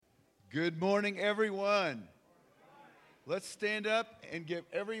Good morning, everyone. Let's stand up and give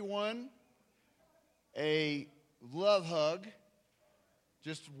everyone a love hug.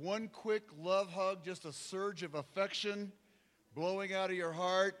 Just one quick love hug, just a surge of affection blowing out of your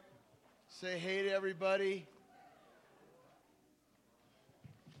heart. Say hey to everybody.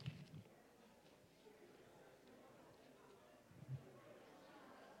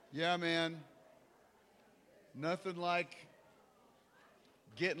 Yeah, man. Nothing like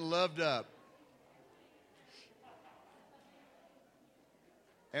getting loved up.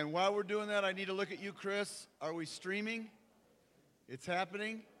 And while we're doing that, I need to look at you, Chris. Are we streaming? It's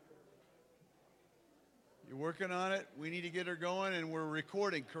happening. You're working on it. We need to get her going, and we're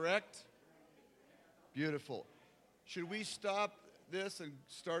recording, correct? Beautiful. Should we stop this and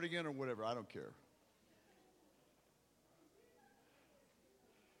start again or whatever? I don't care.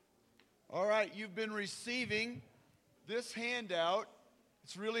 All right, you've been receiving this handout.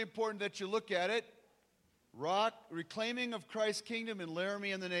 It's really important that you look at it. Reclaiming of Christ's Kingdom in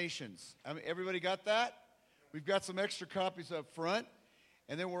Laramie and the Nations. I mean, everybody got that? We've got some extra copies up front.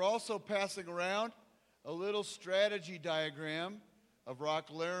 And then we're also passing around a little strategy diagram of Rock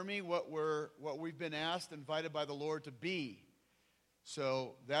Laramie, what we've been asked, invited by the Lord to be.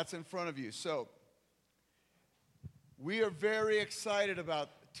 So that's in front of you. So we are very excited about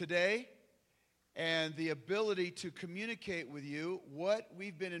today and the ability to communicate with you what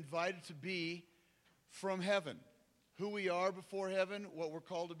we've been invited to be from heaven, who we are before heaven, what we're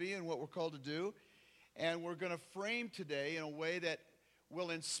called to be and what we're called to do. And we're going to frame today in a way that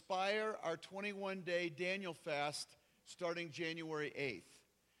will inspire our 21-day Daniel fast starting January 8th.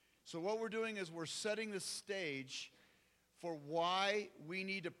 So what we're doing is we're setting the stage for why we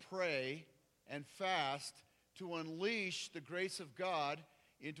need to pray and fast to unleash the grace of God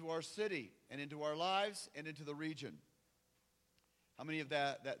into our city and into our lives and into the region. How many of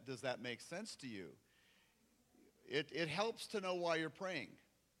that does that make sense to you? It helps to know why you're praying,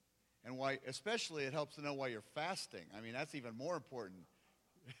 and why, especially it helps to know why you're fasting. I mean, that's even more important.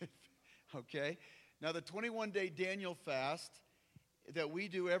 Okay? Now, the 21-day Daniel fast that we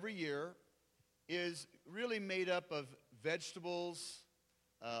do every year is really made up of vegetables,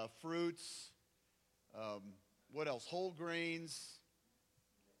 fruits, what else? Whole grains,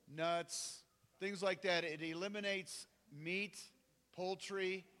 nuts, things like that. It eliminates meat,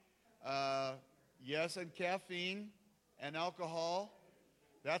 poultry, yes, and caffeine and alcohol.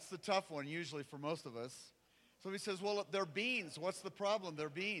 That's the tough one usually for most of us. Somebody says, well, they're beans. What's the problem? They're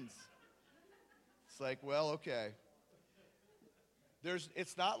beans. It's like, well, okay.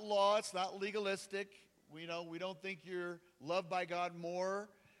 It's not law. It's not legalistic. We don't think you're loved by God more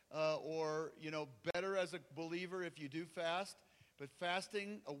or better as a believer if you do fast. But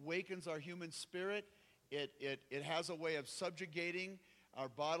fasting awakens our human spirit. It has a way of subjugating our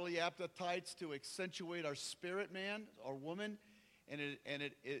bodily appetites to accentuate our spirit man or woman. And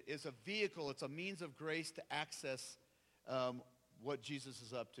it is a vehicle, it's a means of grace to access what Jesus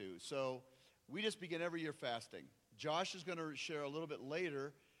is up to. So we just begin every year fasting. Josh is going to share a little bit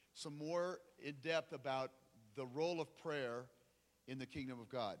later some more in depth about the role of prayer in the kingdom of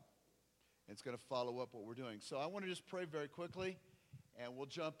God. And it's going to follow up what we're doing. So I want to just pray very quickly, and we'll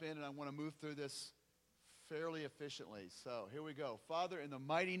jump in, and I want to move through this fairly efficiently. So here we go. Father, in the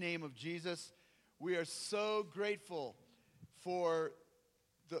mighty name of Jesus, we are so grateful for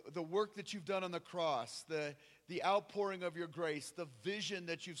the work that you've done on the cross, the outpouring of your grace, the vision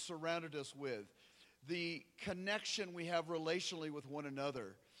that you've surrounded us with, the connection we have relationally with one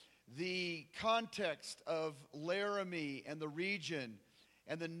another, the context of Laramie and the region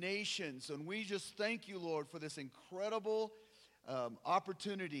and the nations. And we just thank you, Lord, for this incredible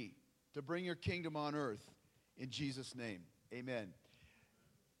opportunity to bring your kingdom on earth. In Jesus' name, amen.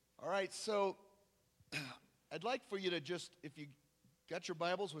 All right, so I'd like for you to just, if you got your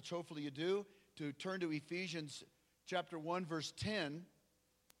Bibles, which hopefully you do, to turn to Ephesians chapter 1, verse 10.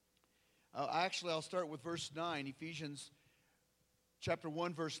 I'll start with verse 9, Ephesians chapter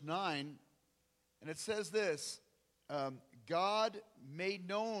 1, verse 9. And it says this, God made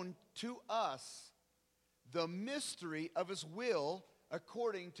known to us the mystery of his will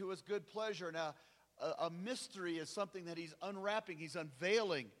according to his good pleasure. Now, a mystery is something that he's unwrapping, he's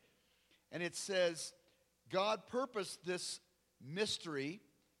unveiling. And it says, God purposed this mystery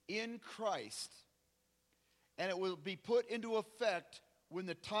in Christ, and it will be put into effect when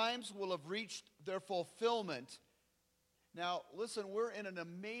the times will have reached their fulfillment. Now, listen, we're in an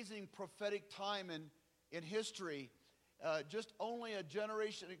amazing prophetic time in history. Just only a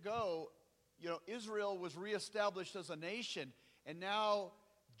generation ago, Israel was reestablished as a nation, and now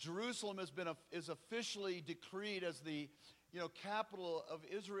Jerusalem is officially decreed as the capital of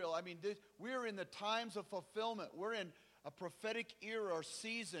Israel. I mean, we're in the times of fulfillment. We're in a prophetic era or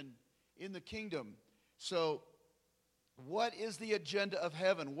season in the kingdom. So what is the agenda of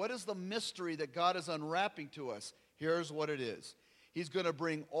heaven? What is the mystery that God is unwrapping to us? Here's what it is. He's going to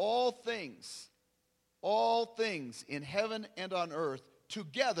bring all things in heaven and on earth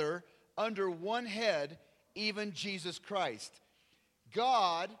together under one head, even Jesus Christ.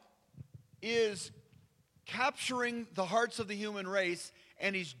 God is capturing the hearts of the human race,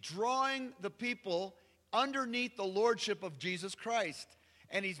 and he's drawing the people underneath the lordship of Jesus Christ.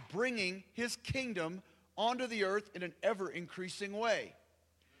 And he's bringing his kingdom onto the earth in an ever-increasing way.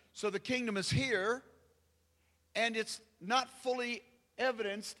 So the kingdom is here, and it's not fully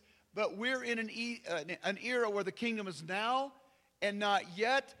evidenced, but we're in an era where the kingdom is now and not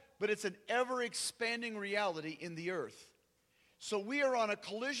yet, but it's an ever-expanding reality in the earth. So we are on a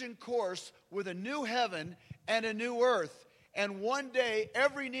collision course with a new heaven and a new earth. And one day,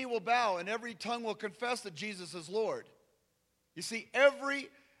 every knee will bow and every tongue will confess that Jesus is Lord. You see, every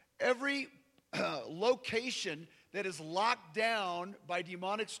location that is locked down by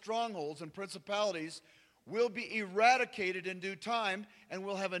demonic strongholds and principalities will be eradicated in due time, and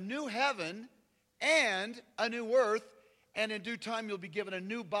we'll have a new heaven and a new earth, and in due time you'll be given a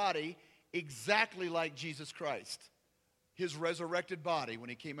new body exactly like Jesus Christ. His resurrected body, when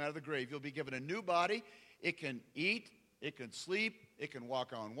he came out of the grave, you'll be given a new body. It can eat, it can sleep, it can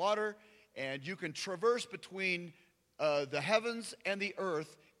walk on water, and you can traverse between the heavens and the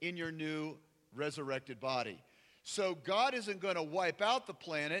earth in your new resurrected body. So God isn't going to wipe out the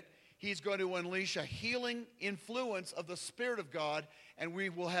planet. He's going to unleash a healing influence of the Spirit of God, and we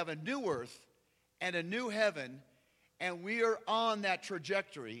will have a new earth and a new heaven, and we are on that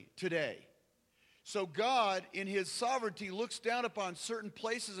trajectory today. So God, in his sovereignty, looks down upon certain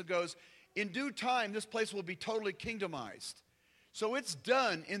places and goes, in due time, this place will be totally kingdomized. So it's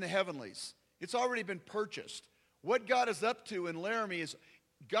done in the heavenlies. It's already been purchased. What God is up to in Laramie is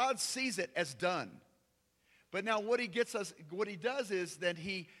God sees it as done. But now what he does is that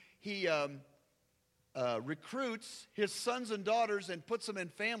he recruits his sons and daughters and puts them in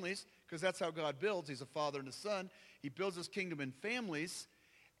families, because that's how God builds. He's a father and a son. He builds his kingdom in families.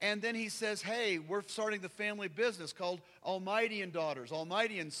 And then he says, hey, we're starting the family business called Almighty and Daughters,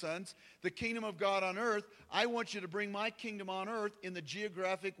 Almighty and Sons, the kingdom of God on earth. I want you to bring my kingdom on earth in the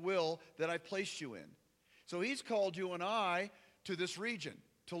geographic will that I placed you in. So he's called you and I to this region,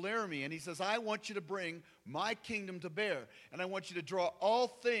 to Laramie. And he says, I want you to bring my kingdom to bear. And I want you to draw all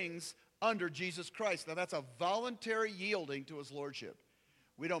things under Jesus Christ. Now that's a voluntary yielding to his lordship.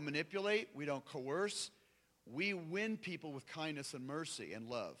 We don't manipulate. We don't coerce. We win people with kindness and mercy and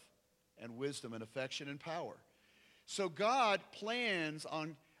love and wisdom and affection and power. So God plans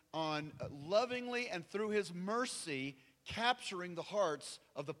on lovingly and through his mercy capturing the hearts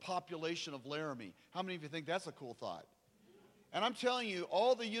of the population of Laramie. How many of you think that's a cool thought? And I'm telling you,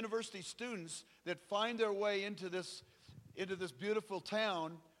 all the university students that find their way into this beautiful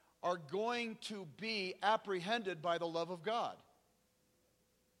town are going to be apprehended by the love of God.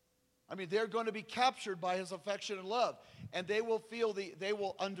 I mean, they're going to be captured by his affection and love. And they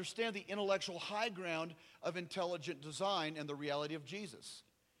will understand the intellectual high ground of intelligent design and the reality of Jesus.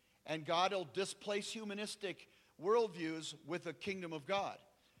 And God will displace humanistic worldviews with the kingdom of God.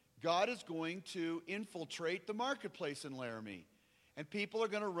 God is going to infiltrate the marketplace in Laramie. And people are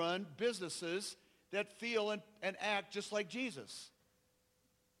going to run businesses that feel and act just like Jesus.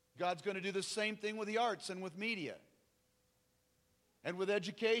 God's going to do the same thing with the arts and with media and with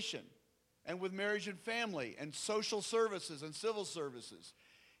education and with marriage and family and social services and civil services.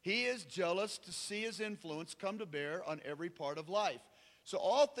 He is jealous to see his influence come to bear on every part of life. So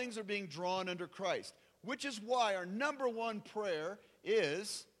all things are being drawn under Christ, which is why our number one prayer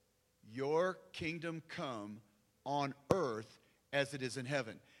is, your kingdom come on earth as it is in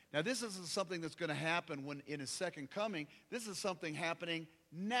heaven. Now, this isn't something that's going to happen when in his second coming. This is something happening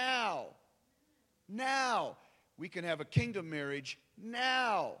now. Now. We can have a kingdom marriage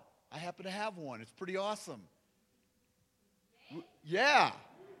now. I happen to have one. It's pretty awesome. Yeah.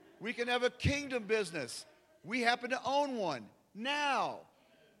 We can have a kingdom business. We happen to own one now.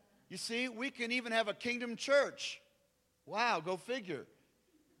 You see, we can even have a kingdom church. Wow, go figure.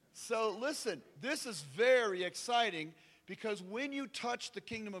 So listen, this is very exciting, because when you touch the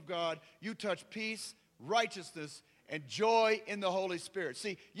kingdom of God, you touch peace, righteousness, and joy in the Holy Spirit.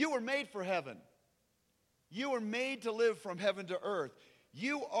 See, you were made for heaven. You were made to live from heaven to earth.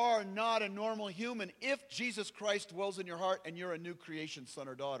 You are not a normal human if Jesus Christ dwells in your heart and you're a new creation, son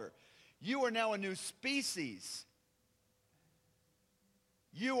or daughter. You are now a new species.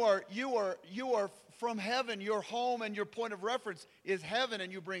 You are from heaven. Your home and your point of reference is heaven,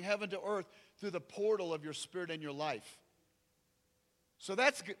 and you bring heaven to earth through the portal of your spirit and your life. So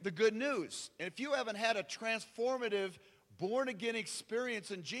that's the good news. And if you haven't had a transformative, born-again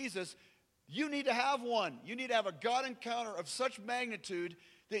experience in Jesus, you need to have one. You need to have a God encounter of such magnitude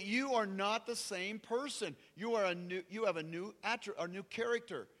that you are not the same person. You have a new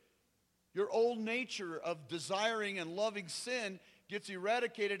character. Your old nature of desiring and loving sin gets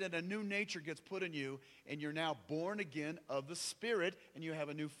eradicated, and a new nature gets put in you, and you're now born again of the Spirit, and you have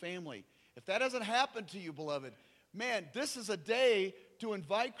a new family. If that hasn't happened to you, beloved, man, this is a day to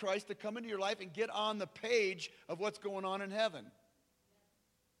invite Christ to come into your life and get on the page of what's going on in heaven.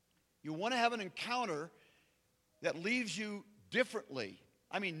 You want to have an encounter that leaves you differently.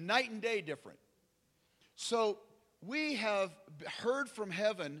 I mean, night and day different. So we have heard from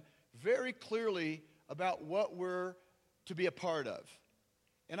heaven very clearly about what we're to be a part of.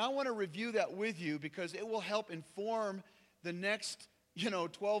 And I want to review that with you because it will help inform the next,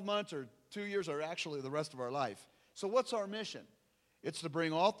 12 months or 2 years or actually the rest of our life. So what's our mission? It's to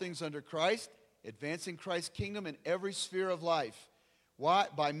bring all things under Christ, advancing Christ's kingdom in every sphere of life. Why?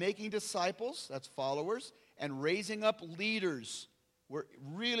 By making disciples, that's followers, and raising up leaders. We're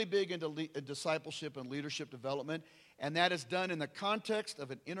really big into discipleship and leadership development, and that is done in the context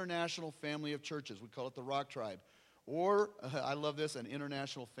of an international family of churches. We call it the Rock Tribe. Or, I love this, an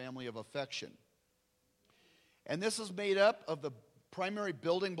international family of affection. And this is made up of the primary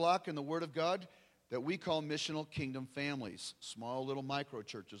building block in the Word of God that we call missional kingdom families. Small little micro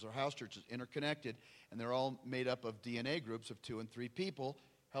churches or house churches, interconnected, and they're all made up of DNA groups of 2 and 3 people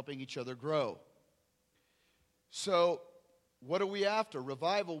helping each other grow. So, what are we after?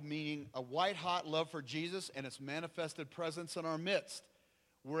 Revival meaning a white-hot love for Jesus and its manifested presence in our midst.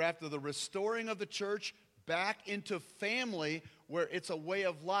 We're after the restoring of the church back into family where it's a way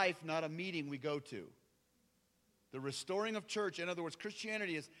of life, not a meeting we go to. The restoring of church, in other words,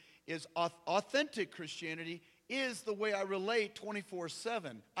 Christianity is authentic Christianity is the way I relate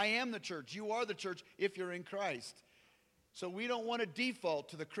 24/7. I am the church. You are the church if you're in Christ. So we don't want to default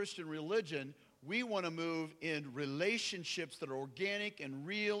to the Christian religion. We want to move in relationships that are organic and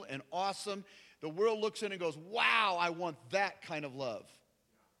real and awesome. The world looks in and goes, wow, I want that kind of love.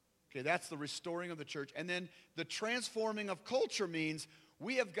 Okay, that's the restoring of the church. And then the transforming of culture means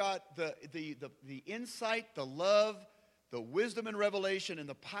we have got the insight, the love, the wisdom and revelation, and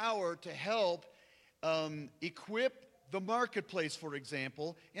the power to help equip the marketplace, for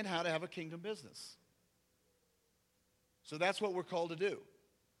example, in how to have a kingdom business. So that's what we're called to do.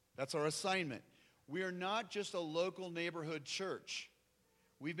 That's our assignment. We are not just a local neighborhood church.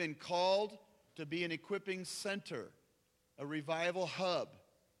 We've been called to be an equipping center, a revival hub,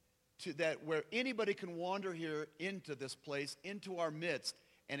 where anybody can wander here into this place, into our midst,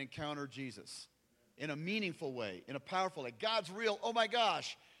 and encounter Jesus in a meaningful way, in a powerful way. God's real. Oh my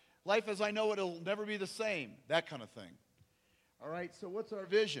gosh. Life as I know it will never be the same. That kind of thing. All right, so what's our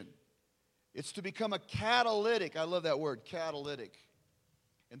vision? It's to become a catalytic. I love that word, catalytic.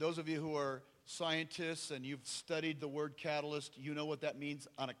 And those of you who are scientists and you've studied the word catalyst, you know what that means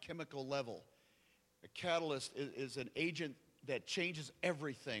on a chemical level. A catalyst is an agent that changes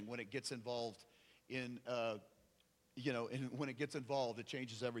everything when it gets involved when it gets involved, it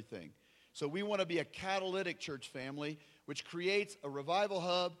changes everything. So we want to be a catalytic church family, which creates a revival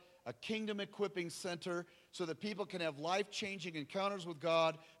hub, a kingdom equipping center, so that people can have life-changing encounters with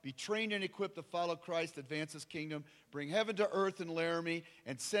God, be trained and equipped to follow Christ, advance His kingdom, bring heaven to earth in Laramie,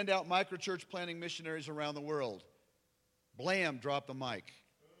 and send out microchurch planting missionaries around the world. Blam, drop the mic.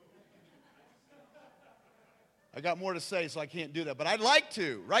 I got more to say, so I can't do that, but I'd like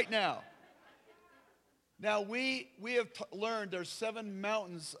to right now. Now, we have learned there's 7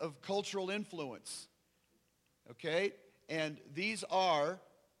 mountains of cultural influence, okay? And these are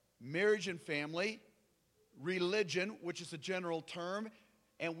marriage and family, religion, which is a general term,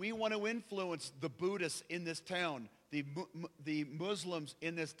 and we want to influence the Buddhists in this town, the Muslims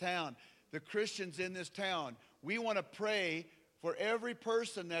in this town, the Christians in this town. We want to pray for every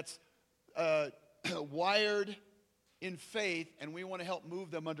person that's wired in faith, and we want to help move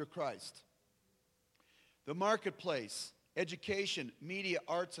them under Christ. The marketplace, education, media,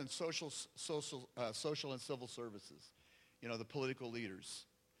 arts, and social and civil services. The political leaders.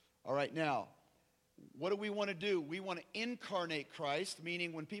 All right, now, what do we want to do? We want to incarnate Christ,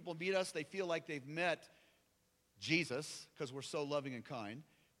 meaning when people meet us, they feel like they've met Jesus, because we're so loving and kind.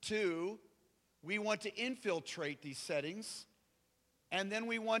 2, we want to infiltrate these settings, and then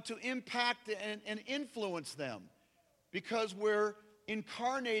we want to impact and influence them, because we're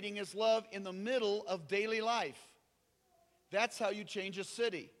incarnating His love in the middle of daily life. That's how you change a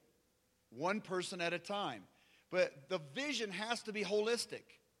city, one person at a time. But the vision has to be holistic.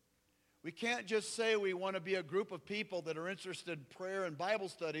 We can't just say we want to be a group of people that are interested in prayer and Bible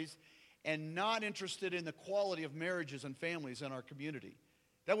studies and not interested in the quality of marriages and families in our community.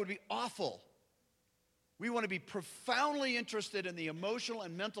 That would be awful. We want to be profoundly interested in the emotional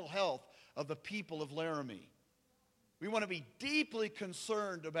and mental health of the people of Laramie. We want to be deeply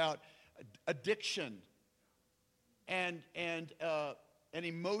concerned about addiction and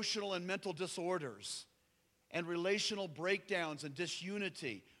emotional and mental disorders and relational breakdowns and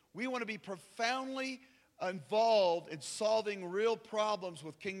disunity. We want to be profoundly involved in solving real problems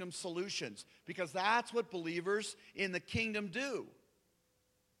with kingdom solutions, because that's what believers in the kingdom do.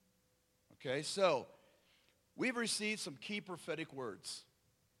 Okay, so we've received some key prophetic words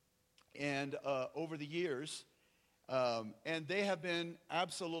and over the years, and they have been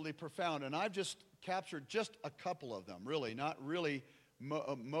absolutely profound. And I've just captured just a couple of them, really, not really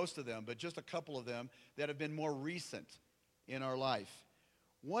most of them, but just a couple of them that have been more recent in our life.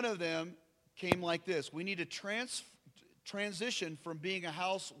 One of them came like this: we need to transition from being a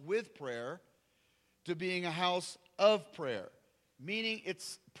house with prayer to being a house of prayer. Meaning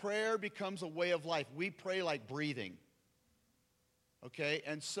prayer becomes a way of life. We pray like breathing. Okay?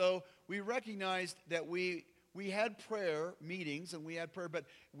 And so we recognized that we had prayer meetings and we had prayer, but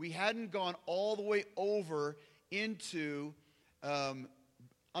we hadn't gone all the way over into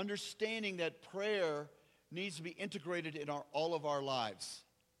understanding that prayer needs to be integrated in all of our lives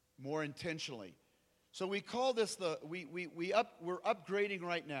more intentionally. So we call this we're upgrading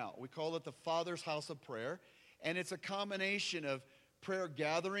right now. We call it the Father's House of Prayer. And it's a combination of prayer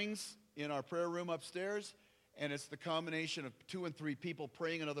gatherings in our prayer room upstairs, and it's the combination of 2 and 3 people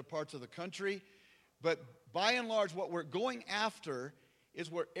praying in other parts of the country. But by and large, what we're going after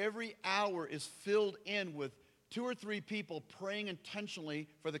is where every hour is filled in with 2 or 3 people praying intentionally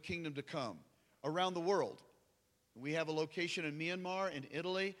for the kingdom to come around the world. We have a location in Myanmar, in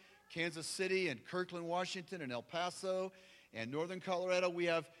Italy, Kansas City, and Kirkland, Washington, and El Paso, and northern Colorado. We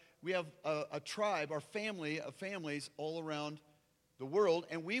have a tribe, our family of families all around the world,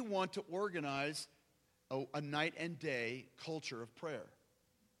 and we want to organize a night and day culture of prayer.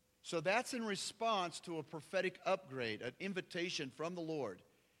 So that's in response to a prophetic upgrade, an invitation from the Lord.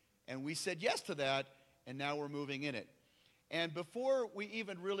 And we said yes to that, and now we're moving in it. And before we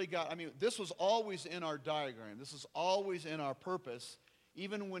even really this was always in our diagram. This is always in our purpose,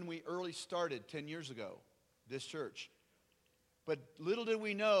 even when we early started 10 years ago, this church. But little did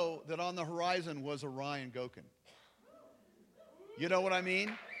we know that on the horizon was Orion Gokin. You know what I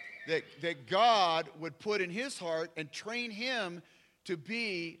mean? That God would put in his heart and train him to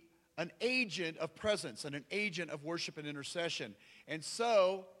be an agent of presence and an agent of worship and intercession. And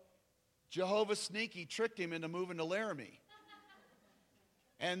so, Jehovah Sneaky tricked him into moving to Laramie.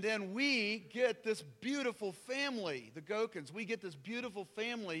 And then we get this beautiful family, the Gokins. We get this beautiful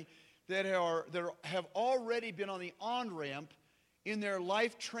family that have already been on the on-ramp in their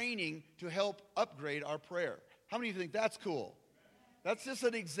life training to help upgrade our prayer. How many of you think that's cool? That's just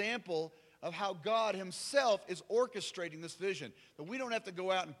an example of how God himself is orchestrating this vision. That we don't have to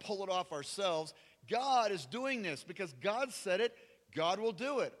go out and pull it off ourselves. God is doing this because God said it. God will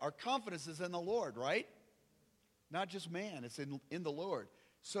do it. Our confidence is in the Lord, right? Not just man, it's in the Lord.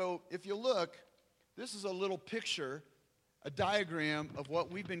 So if you look, this is a little picture, a diagram of what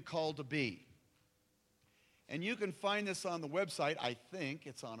we've been called to be. And you can find this on the website. I think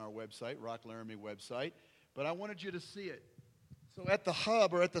it's on our website, Rock Laramie website. But I wanted you to see it. So at the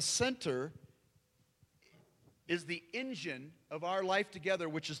hub, or at the center, is the engine of our life together,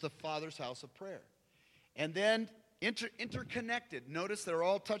 which is the Father's House of Prayer. And then interconnected. Notice they're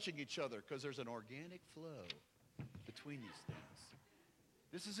all touching each other because there's an organic flow between these things.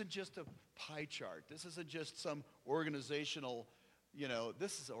 This isn't just a pie chart. This isn't just some organizational,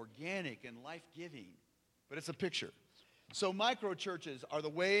 this is organic and life-giving. But it's a picture. So micro-churches are the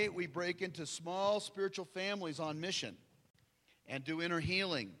way we break into small spiritual families on mission and do inner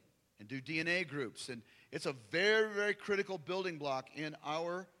healing and do DNA groups. And it's a very, very critical building block in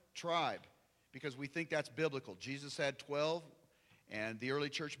our tribe because we think that's biblical. Jesus had 12, and the early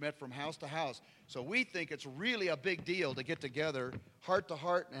church met from house to house. So we think it's really a big deal to get together, heart to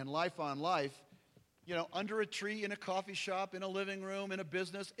heart and life on life, under a tree, in a coffee shop, in a living room, in a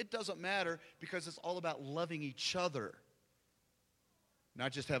business. It doesn't matter because it's all about loving each other,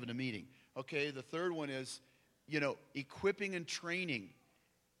 not just having a meeting. Okay, the third one is, equipping and training.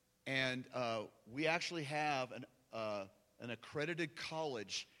 And we actually have an accredited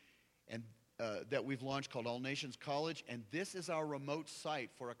college and that we've launched called All Nations College. And this is our remote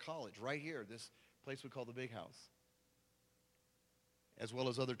site for a college right here, this place we call the Big House. as well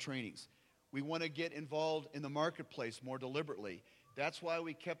as other trainings. We want to get involved in the marketplace more deliberately. That's why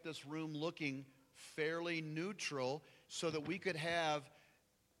we kept this room looking fairly neutral, so that we could have,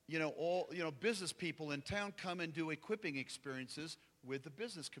 all business people in town come and do equipping experiences with the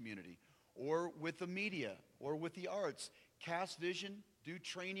business community, or with the media, or with the arts. Cast vision, do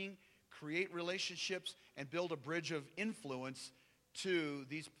training, create relationships, and build a bridge of influence to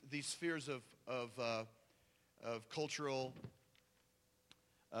these spheres of cultural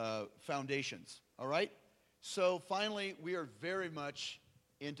foundations. All right? So finally, we are very much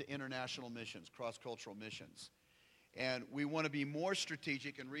into international missions, cross-cultural missions. And we want to be more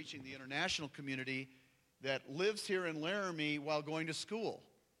strategic in reaching the international community that lives here in Laramie while going to school.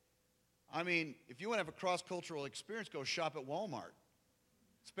 I mean, if you want to have a cross-cultural experience, go shop at Walmart,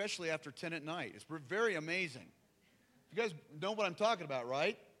 especially after 10 at night. It's very amazing. You guys know what I'm talking about,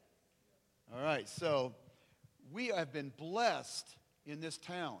 right? All right, so we have been blessed in this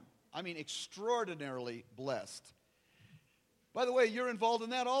town. I mean, extraordinarily blessed. By the way, you're involved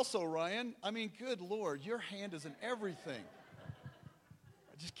in that also, Ryan. I mean, good Lord, your hand is in everything.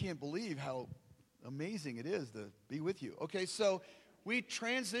 I just can't believe how amazing it is to be with you. Okay, so we're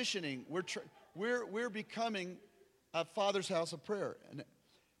becoming a Father's house of prayer. And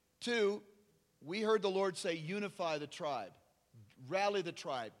 2, we heard the Lord say, unify the tribe, rally the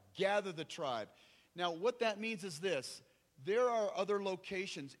tribe, gather the tribe. Now, what that means is this: there are other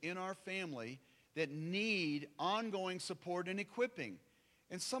locations in our family that need ongoing support and equipping.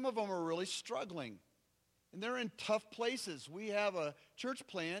 And some of them are really struggling. And they're in tough places. We have a church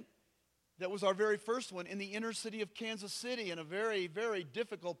plant that was our very first one in the inner city of Kansas City, in a very, very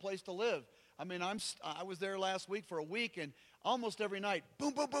difficult place to live. I mean, I was there last week for a week, and almost every night,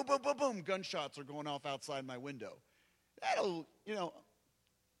 boom, boom, boom, boom, boom, boom, gunshots are going off outside my window. That'll,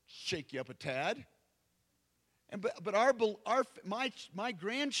 shake you up a tad. But my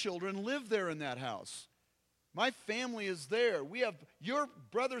grandchildren live there in that house. My family is there. We have your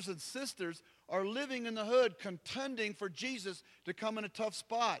brothers and sisters are living in the hood, contending for Jesus to come in a tough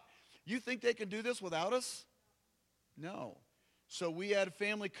spot. You think they can do this without us? No. So we had a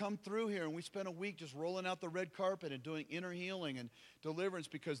family come through here, and we spent a week just rolling out the red carpet and doing inner healing and deliverance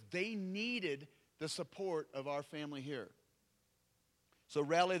because they needed the support of our family here. So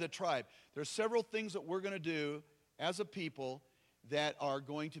rally the tribe. There's several things that we're going to do as a people that are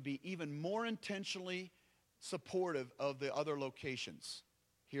going to be even more intentionally supportive of the other locations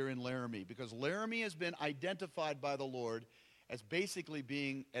here in Laramie, because Laramie has been identified by the Lord as basically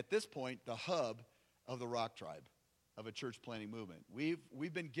being, at this point, the hub of the Rock Tribe, of a church planting movement.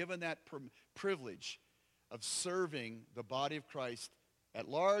 We've been given that privilege of serving the body of Christ at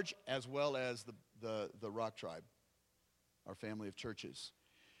large, as well as the Rock Tribe, our family of churches.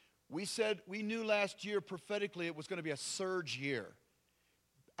 We knew last year prophetically it was going to be a surge year.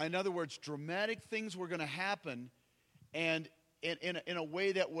 In other words, dramatic things were going to happen, and in a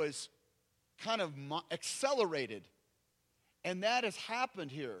way that was kind of accelerated. And that has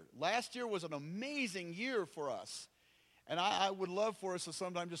happened here. Last year was an amazing year for us. And I would love for us to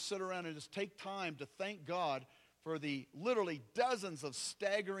sometime just sit around and just take time to thank God for the literally dozens of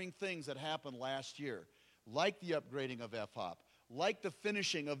staggering things that happened last year, like the upgrading of FHOP, like the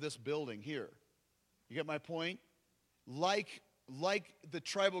finishing of this building here. You get my point? Like the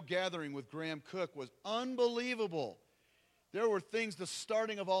tribal gathering with Graham Cook was unbelievable. There were things, the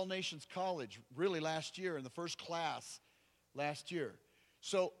starting of All Nations College, really last year, in the first class last year.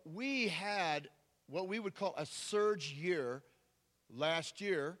 So we had what we would call a surge year last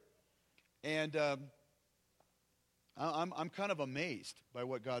year, and I'm kind of amazed by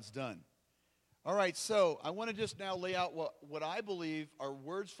what God's done. All right, so I want to just now lay out what I believe are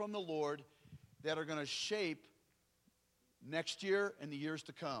words from the Lord that are going to shape next year and the years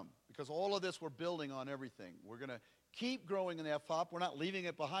to come, because all of this we're building on everything. We're going to keep growing in the FHOP. We're not leaving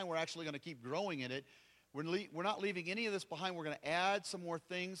it behind. We're actually going to keep growing in it. We're not leaving any of this behind. We're going to add some more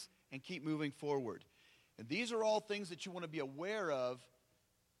things and keep moving forward. And these are all things that you want to be aware of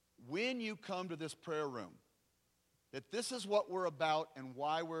when you come to this prayer room. That this is what we're about and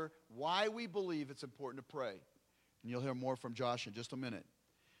why we believe it's important to pray. And you'll hear more from Josh in just a minute.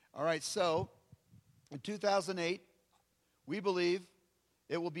 All right, so in 2008, we believe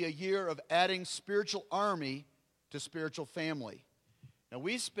it will be a year of adding spiritual army to spiritual family. Now,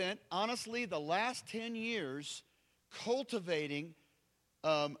 we spent, honestly, the last 10 years cultivating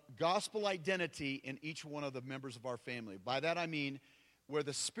gospel identity in each one of the members of our family. By that I mean where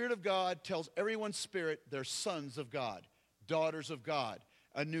the Spirit of God tells everyone's spirit they're sons of God, daughters of God,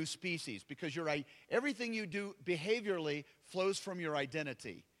 a new species. Because everything you do behaviorally flows from your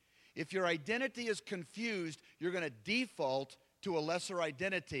identity. If your identity is confused, you're going to default to a lesser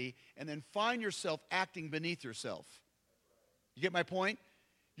identity and then find yourself acting beneath yourself. You get my point?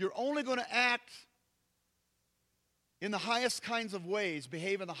 You're only going to act in the highest kinds of ways,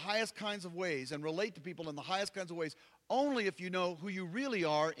 behave in the highest kinds of ways, and relate to people in the highest kinds of ways only if you know who you really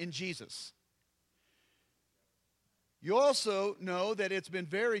are in Jesus. You also know that it's been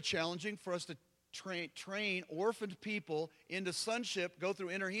very challenging for us to train orphaned people into sonship, go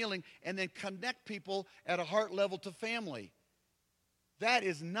through inner healing, and then connect people at a heart level to family. That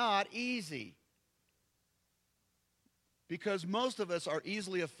is not easy. Because most of us are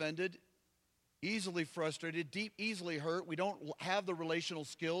easily offended, easily frustrated, easily hurt. We don't have the relational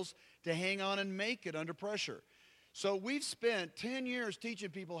skills to hang on and make it under pressure. So we've spent 10 years teaching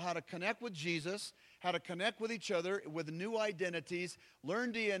people how to connect with Jesus, how to connect with each other with new identities,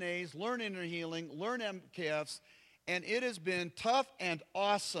 learn DNAs, learn inner healing, learn MKFs, and it has been tough and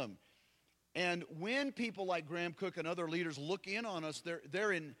awesome. And when people like Graham Cook and other leaders look in on us,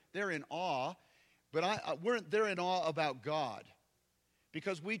 they're in awe, but they're in awe about God,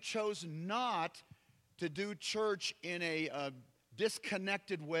 because we chose not to do church in a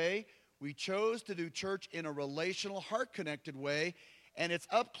disconnected way. We chose to do church in a relational, heart-connected way, and it's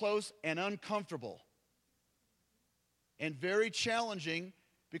up close and uncomfortable and very challenging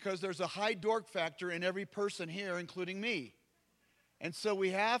because there's a high dork factor in every person here, including me. And so we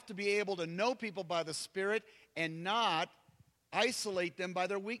have to be able to know people by the Spirit and not isolate them by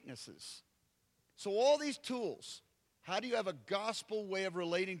their weaknesses. So all these tools, how do you have a gospel way of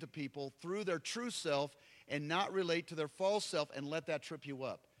relating to people through their true self and not relate to their false self and let that trip you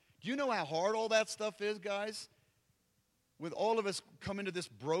up? Do you know how hard all that stuff is, guys? With all of us coming to this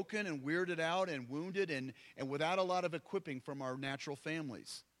broken and weirded out and wounded and without a lot of equipping from our natural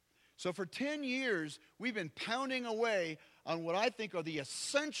families. So for 10 years, we've been pounding away on what I think are the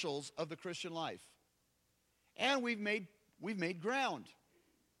essentials of the Christian life. And we've made ground.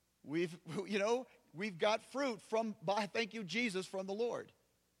 We've got fruit thank you, Jesus, from the Lord.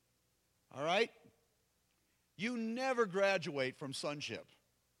 All right? You never graduate from sonship.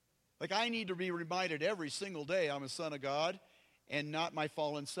 Like, I need to be reminded every single day I'm a son of God and not my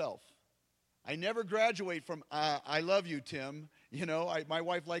fallen self. I never graduate from, I love you, Tim. You know, my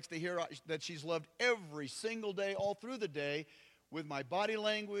wife likes to hear that she's loved every single day, all through the day, with my body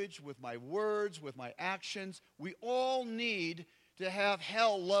language, with my words, with my actions. We all need to have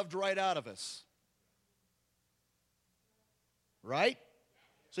hell loved right out of us. Right?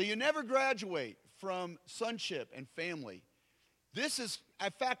 So you never graduate from sonship and family. This is,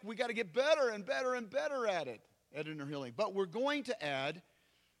 in fact, we got to get better and better and better at it, at inner healing. But we're going to add,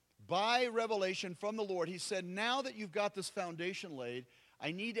 by revelation from the Lord, he said, now that you've got this foundation laid,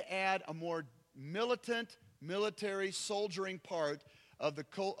 I need to add a more militant, military, soldiering part of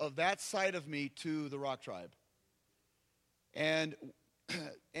that side of me to the Rock Tribe. And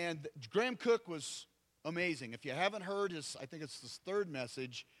Graham Cook was amazing. If you haven't heard his, I think it's his third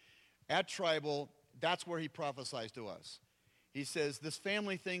message at Tribal, that's where he prophesies to us. He says, this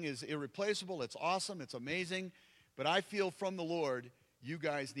family thing is irreplaceable, it's awesome, it's amazing, but I feel from the Lord, you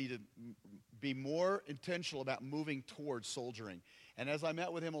guys need to be more intentional about moving towards soldiering. And as I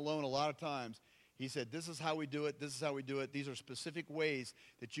met with him alone a lot of times, he said, this is how we do it, this is how we do it. These are specific ways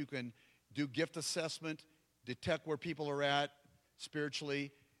that you can do gift assessment, detect where people are at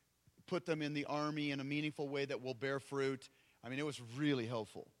spiritually, put them in the army in a meaningful way that will bear fruit. I mean, it was really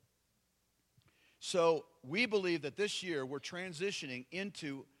helpful. So we believe that this year we're transitioning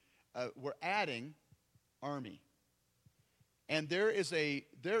into, we're adding Army. And there is a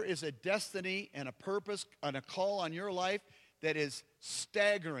destiny and a purpose and a call on your life that is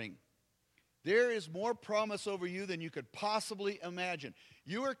staggering. There is more promise over you than you could possibly imagine.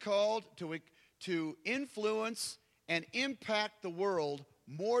 You are called to influence and impact the world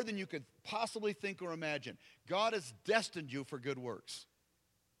more than you could possibly think or imagine. God has destined you for good works.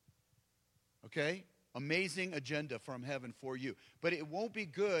 Okay? Amazing agenda from heaven for you. But it won't be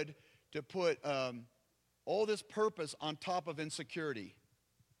good to put all this purpose on top of insecurity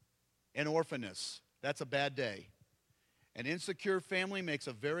and orphanness. That's a bad day. An insecure family makes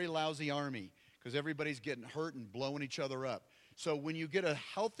a very lousy army because everybody's getting hurt and blowing each other up. So when you get a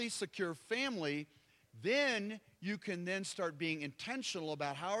healthy, secure family, then you can then start being intentional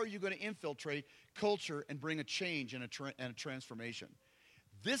about how are you going to infiltrate culture and bring a change and a transformation.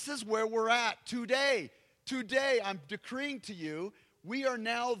 This is where we're at today. Today, I'm decreeing to you, we are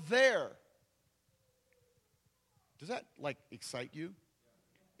now there. Does that, excite you?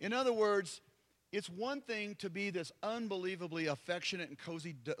 In other words, it's one thing to be this unbelievably affectionate and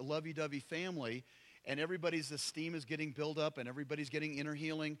cozy, lovey-dovey family, and everybody's esteem is getting built up, and everybody's getting inner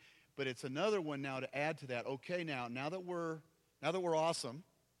healing, but it's another one now to add to that. Okay, now that we're now that we're awesome,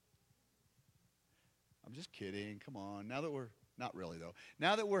 I'm just kidding, come on. Now that we're, not really though,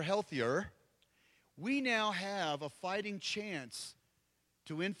 now that we're healthier, we now have a fighting chance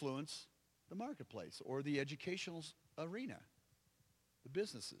to influence the marketplace or the educational arena, the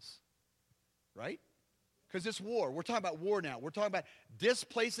businesses, right? Because it's war. We're talking about war now. We're talking about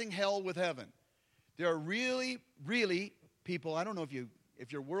displacing hell with heaven. There are really, really people, I don't know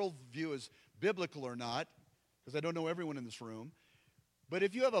if your worldview is biblical or not, because I don't know everyone in this room, but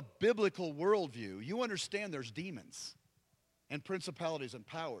if you have a biblical worldview, you understand there's demons and principalities and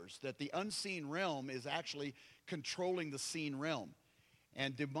powers, that the unseen realm is actually controlling the seen realm.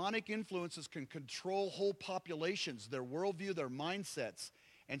 And demonic influences can control whole populations, their worldview, their mindsets,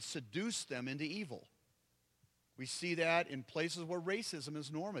 and seduce them into evil. We see that in places where racism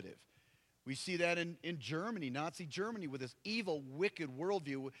is normative. We see that in Germany, Nazi Germany, with this evil, wicked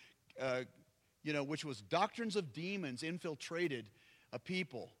worldview, which was doctrines of demons infiltrated a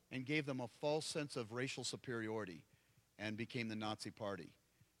people and gave them a false sense of racial superiority and became the Nazi Party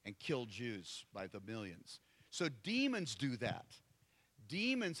and killed Jews by the millions. So demons do that.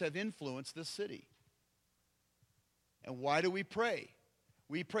 Demons have influenced this city. And why do we pray?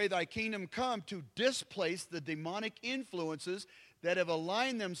 We pray thy kingdom come to displace the demonic influences that have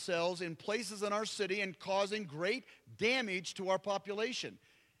aligned themselves in places in our city and causing great damage to our population.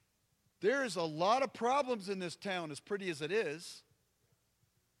 There's a lot of problems in this town, as pretty as it is,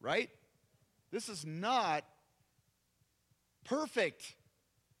 right? This is not perfect.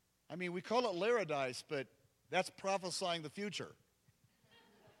 I mean, we call it Laradise, but that's prophesying the future.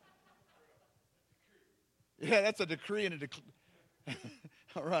 Yeah, that's a decree and a decree.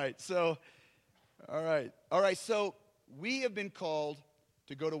 All right, so we have been called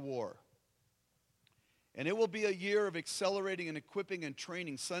to go to war. And it will be a year of accelerating and equipping and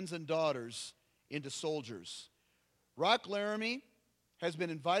training sons and daughters into soldiers. Rock Laramie has been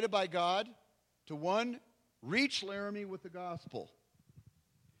invited by God to, 1, reach Laramie with the gospel.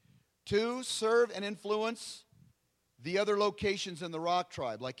 2, serve and influence the other locations in the Rock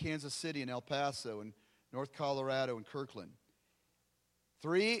Tribe, like Kansas City and El Paso and North Colorado and Kirkland.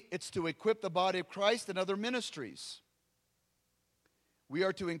 3, it's to equip the body of Christ and other ministries. We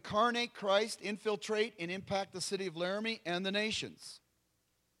are to incarnate Christ, infiltrate, and impact the city of Laramie and the nations.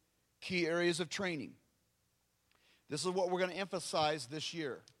 Key areas of training. This is what we're going to emphasize this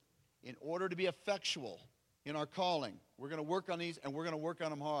year. In order to be effectual in our calling, we're going to work on these, and we're going to work on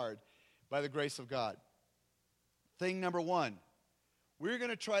them hard by the grace of God. Thing number 1, we're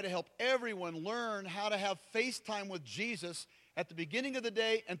going to try to help everyone learn how to have FaceTime with Jesus at the beginning of the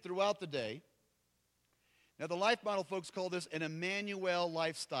day and throughout the day. Now, the Life Model folks call this an Emmanuel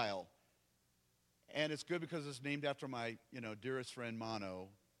lifestyle. And it's good because it's named after my, dearest friend Mono,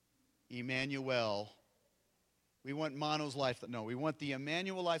 Emmanuel. We want Mono's life. No, we want the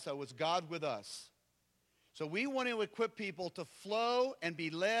Emmanuel lifestyle. It's God with us. So we want to equip people to flow and be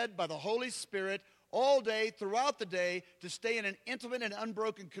led by the Holy Spirit all day, throughout the day, to stay in an intimate and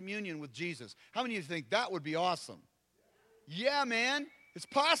unbroken communion with Jesus. How many of you think that would be awesome? Yeah, man, it's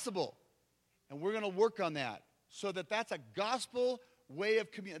possible. And we're going to work on that so that that's a gospel way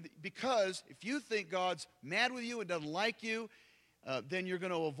of community. Because if you think God's mad with you and doesn't like you, then you're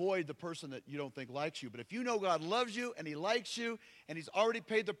going to avoid the person that you don't think likes you. But if you know God loves you and he likes you and he's already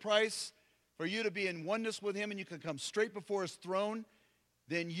paid the price for you to be in oneness with him and you can come straight before his throne,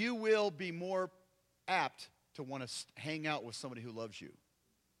 then you will be more apt to want to hang out with somebody who loves you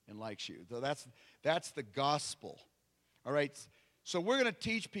and likes you. So that's the gospel. All right, so we're going to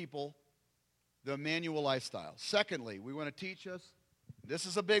teach people the Emmanuel lifestyle. Secondly, we want to teach us, this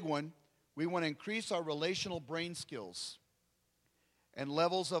is a big one, we want to increase our relational brain skills and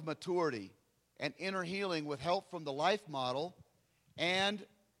levels of maturity and inner healing with help from the Life Model and,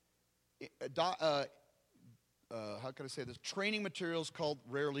 how can I say this, training materials called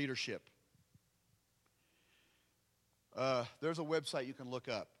Rare Leadership. There's a website you can look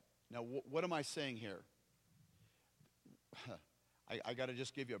up. Now, what am I saying here? I got to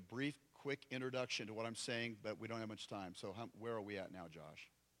just give you a brief, quick introduction to what I'm saying, but we don't have much time. So where are we at now, Josh?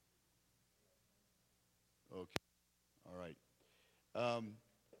 Okay. All right.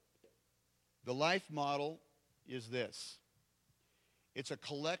 The Life Model is this. It's a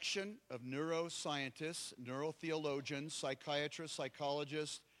collection of neuroscientists, neurotheologians, psychiatrists,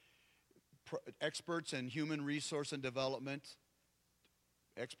 psychologists, experts in human resource and development,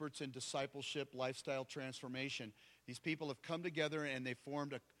 experts in discipleship, lifestyle transformation. These people have come together and they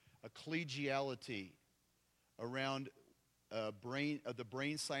formed a collegiality around the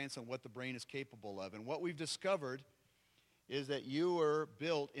brain science and what the brain is capable of. And what we've discovered is that you are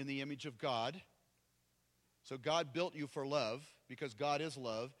built in the image of God. So God built you for love because God is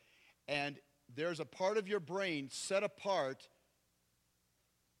love. And there's a part of your brain set apart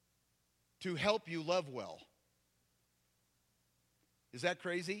to help you love well. Is that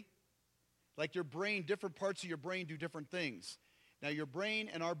crazy? Like your brain, different parts of your brain do different things. Now your brain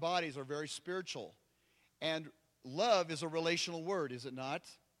and our bodies are very spiritual. And love is a relational word, is it not?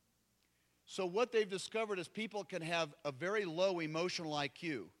 So what they've discovered is people can have a very low emotional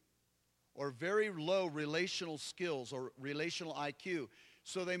IQ or very low relational skills or relational IQ.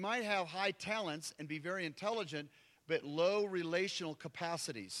 So they might have high talents and be very intelligent, but low relational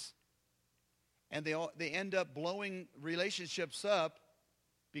capacities. And they end up blowing relationships up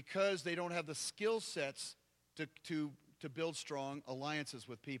because they don't have the skill sets to build strong alliances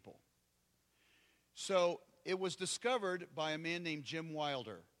with people. So it was discovered by a man named Jim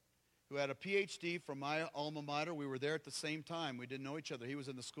Wilder, who had a PhD from my alma mater. We were there at the same time. We didn't know each other. He was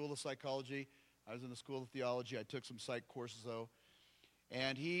in the School of Psychology. I was in the School of Theology. I took some psych courses, though.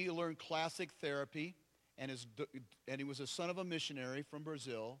 And he learned classic therapy, and he was a son of a missionary from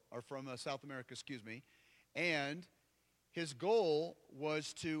Brazil, or from South America, excuse me. And his goal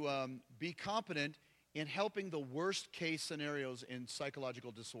was to be competent in helping the worst case scenarios in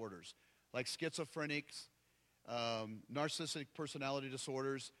psychological disorders, like schizophrenics, narcissistic personality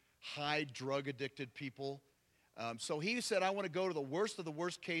disorders, high drug-addicted people. So he said, I want to go to the worst of the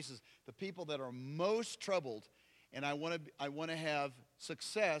worst cases, the people that are most troubled, and I want to have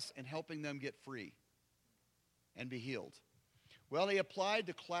success in helping them get free and be healed. Well, he applied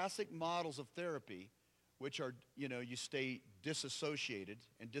the classic models of therapy, which are, you stay disassociated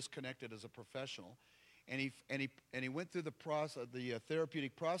and disconnected as a professional. And he went through the process, the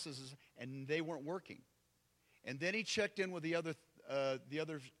therapeutic processes, and they weren't working. And then he checked in with the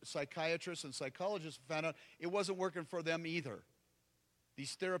other psychiatrists and psychologists and found out it wasn't working for them either.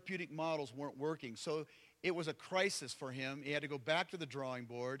 These therapeutic models weren't working. So it was a crisis for him. He had to go back to the drawing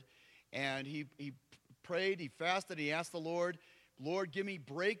board, and he prayed, he fasted, he asked the Lord, Lord, give me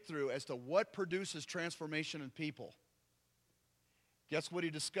breakthrough as to what produces transformation in people. Guess what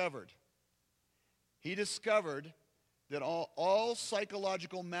he discovered? He discovered that all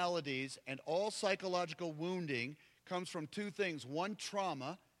psychological maladies and all psychological wounding comes from two things. One,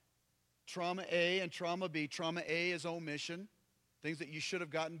 trauma A and trauma B. Trauma A is omission, things that you should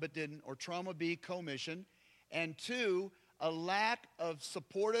have gotten but didn't, or trauma B, commission. And two, a lack of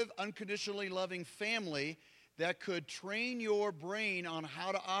supportive, unconditionally loving family that could train your brain on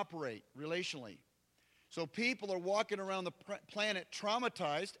how to operate relationally. So people are walking around the planet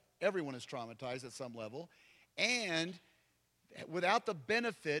traumatized. Everyone is traumatized at some level. And without the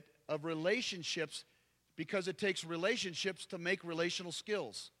benefit of relationships, because it takes relationships to make relational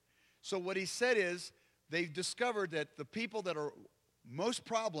skills. So what he said is, they've discovered that the people that are most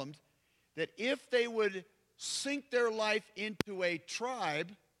problemed, that if they would sink their life into a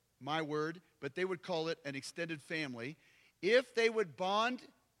tribe, my word, but they would call it an extended family, if they would bond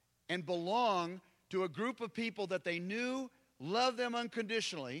and belong to a group of people that they knew loved them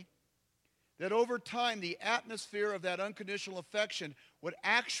unconditionally, that over time the atmosphere of that unconditional affection would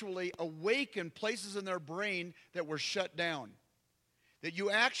actually awaken places in their brain that were shut down. That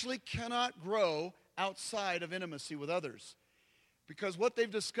you actually cannot grow outside of intimacy with others. Because what they've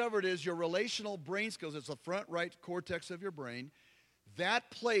discovered is your relational brain skills, it's the front right cortex of your brain,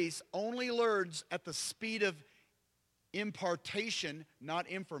 that place only learns at the speed of impartation, not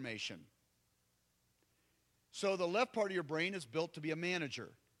information. So the left part of your brain is built to be a manager.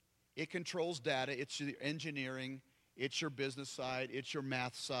 It controls data. It's your engineering. It's your business side. It's your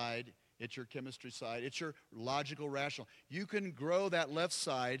math side. It's your chemistry side. It's your logical, rational. You can grow that left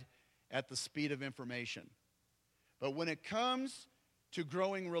side at the speed of information. But when it comes to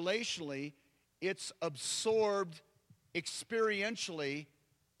growing relationally, it's absorbed experientially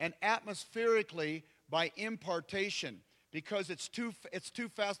and atmospherically by impartation, because it's too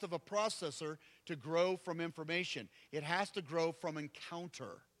fast of a processor to grow from information. It has to grow from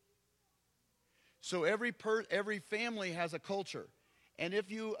encounter. So every family has a culture. And if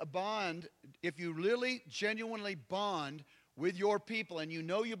you really genuinely bond with your people and you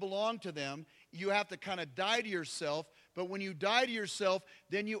know you belong to them, you have to kind of die to yourself. But when you die to yourself,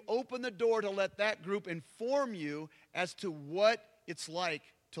 then you open the door to let that group inform you as to what it's like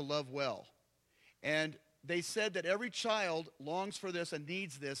to love well. And they said that every child longs for this and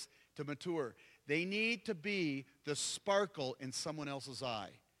needs this to mature. They need to be the sparkle in someone else's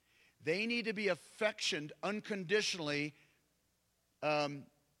eye. They need to be affectioned unconditionally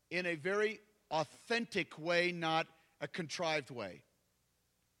in a very authentic way, not a contrived way.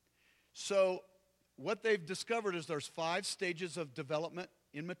 So what they've discovered is there's 5 stages of development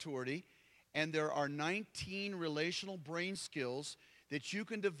in maturity, And there are 19 relational brain skills that you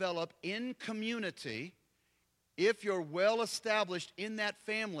can develop in community if you're well established in that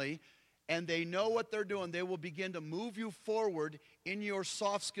family and they know what they're doing. They will begin to move you forward in your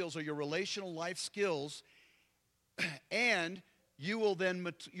soft skills or your relational life skills, and you'll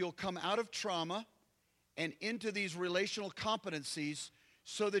come out of trauma and into these relational competencies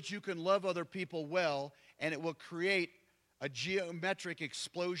so that you can love other people well, and it will create a geometric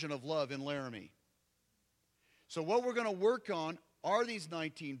explosion of love in Laramie. So what we're going to work on are these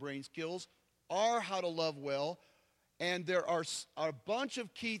 19 brain skills, are how to love well, and there are a bunch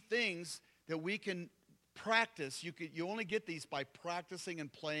of key things that we can practice. You only get these by practicing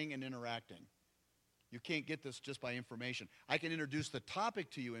and playing and interacting. You can't get this just by information. I can introduce the topic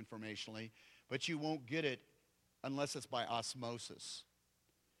to you informationally, but you won't get it unless it's by osmosis.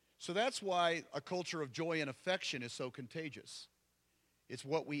 So that's why a culture of joy and affection is so contagious. It's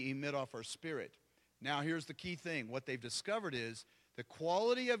what we emit off our spirit. Now, here's the key thing. What they've discovered is the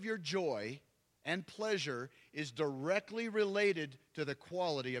quality of your joy and pleasure is directly related to the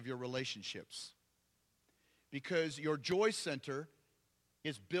quality of your relationships. Because your joy center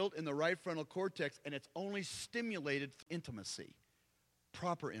is built in the right frontal cortex, and it's only stimulated through intimacy,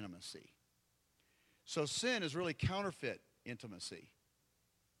 proper intimacy. So sin is really counterfeit intimacy.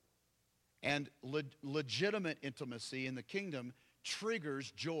 And legitimate intimacy in the kingdom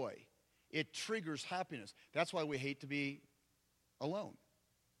triggers joy. It triggers happiness. That's why we hate to be alone.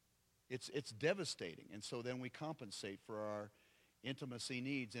 It's devastating. And so then we compensate for our intimacy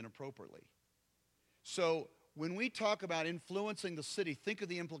needs inappropriately. So when we talk about influencing the city, think of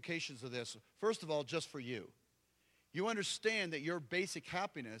the implications of this. First of all, just for you. You understand that your basic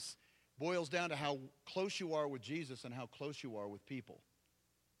happiness boils down to how close you are with Jesus and how close you are with people.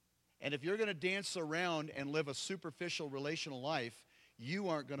 And if you're going to dance around and live a superficial relational life, you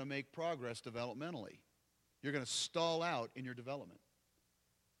aren't going to make progress developmentally. You're going to stall out in your development.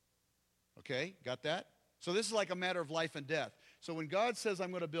 Okay? Got that? So this is like a matter of life and death. So when God says,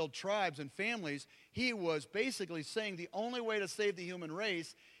 I'm going to build tribes and families, he was basically saying the only way to save the human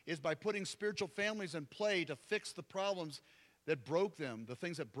race is by putting spiritual families in play to fix the problems that broke them, the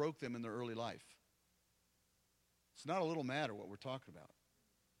things that broke them in their early life. It's not a little matter what we're talking about.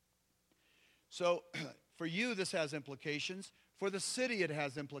 So for you, this has implications. For the city, it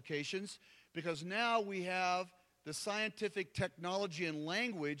has implications because now we have the scientific technology and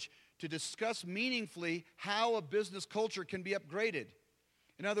language to discuss meaningfully how a business culture can be upgraded.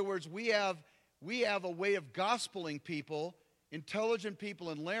 In other words, we have a way of gospeling people, intelligent people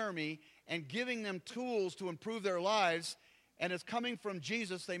in Laramie, and giving them tools to improve their lives, and it's coming from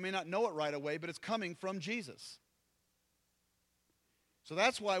Jesus. They may not know it right away, but it's coming from Jesus. So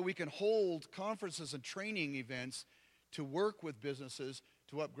that's why we can hold conferences and training events to work with businesses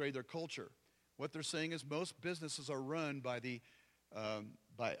to upgrade their culture. What they're saying is most businesses are run by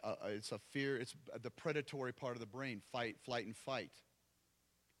it's the predatory part of the brain, fight, flight, and fight,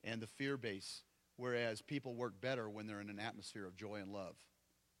 and the fear base, whereas people work better when they're in an atmosphere of joy and love.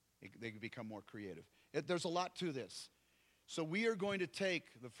 They become more creative. There's a lot to this. So we are going to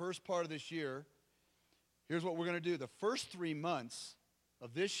take the first part of this year. Here's what we're going to do. The first 3 months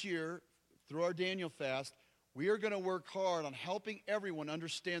of this year, through our Daniel fast, we are going to work hard on helping everyone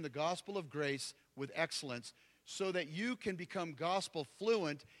understand the gospel of grace with excellence so that you can become gospel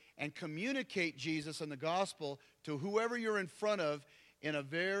fluent and communicate Jesus and the gospel to whoever you're in front of in a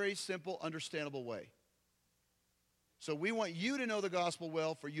very simple, understandable way. So we want you to know the gospel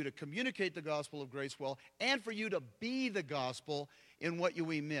well, for you to communicate the gospel of grace well, and for you to be the gospel in what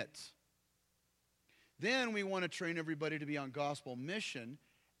you emit. Then we want to train everybody to be on gospel mission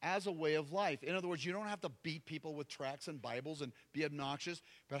as a way of life. In other words, you don't have to beat people with tracts and Bibles and be obnoxious,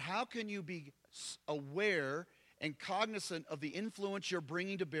 but how can you be aware and cognizant of the influence you're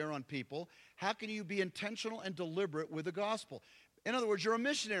bringing to bear on people? How can you be intentional and deliberate with the gospel? In other words, you're a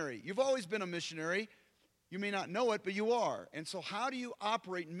missionary. You've always been a missionary. You may not know it, but you are. And so how do you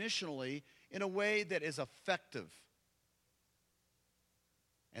operate missionally in a way that is effective?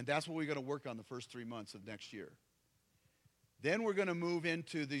 And that's what we're going to work on the first 3 months of next year. Then we're going to move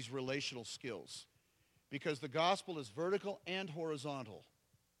into these relational skills because the gospel is vertical and horizontal.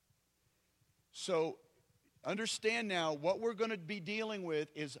 So understand now what we're going to be dealing with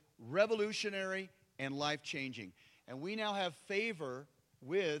is revolutionary and life-changing. And we now have favor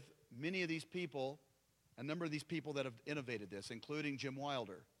with many of these people, a number of these people that have innovated this, including Jim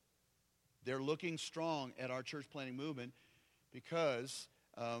Wilder. They're looking strong at our church planting movement because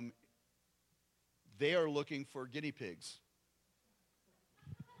they are looking for guinea pigs.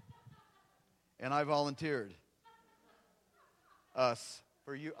 And I volunteered us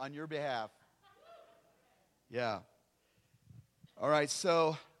for you on your behalf Yeah. All right,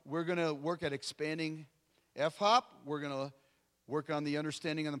 so we're going to work at expanding FHOP. We're going to work on the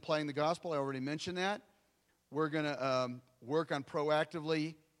understanding and applying the gospel. I already mentioned that. We're going to work on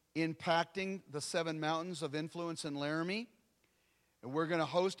proactively impacting the 7 mountains of influence in Laramie. And we're going to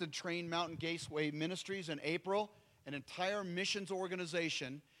host and train Mountain Gateway Ministries in April. An entire missions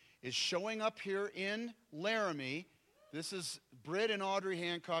organization is showing up here in Laramie. This is Britt and Audrey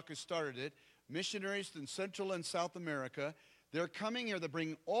Hancock who started it. Missionaries in Central and South America. They're coming here. They're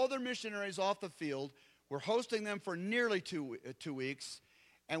bringing all their missionaries off the field. We're hosting them for nearly 2 weeks.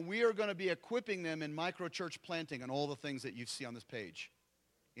 And we are going to be equipping them in micro-church planting and all the things that you see on this page.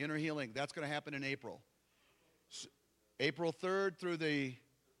 Inner healing, that's going to happen in April. April 3rd through the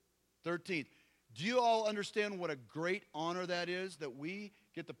 13th. Do you all understand what a great honor that is, that we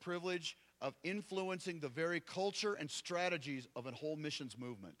get the privilege of influencing the very culture and strategies of a whole missions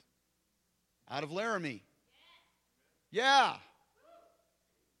movement? Out of Laramie. Yeah.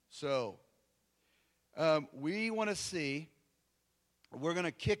 So, we want to see, we're going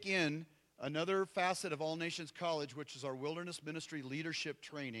to kick in another facet of All Nations College, which is our Wilderness Ministry Leadership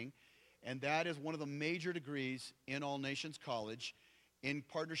Training. And that is one of the major degrees in All Nations College in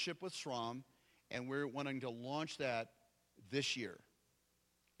partnership with SRAM. And we're wanting to launch that this year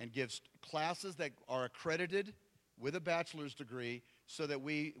and give classes that are accredited with a bachelor's degree so that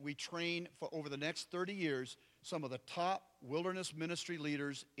we train for over the next 30 years some of the top wilderness ministry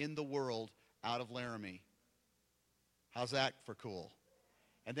leaders in the world out of Laramie. How's that for cool?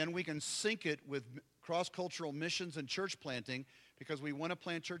 And then we can sync it with cross-cultural missions and church planting, because we want to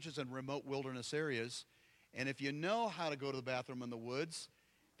plant churches in remote wilderness areas. And if you know how to go to the bathroom in the woods,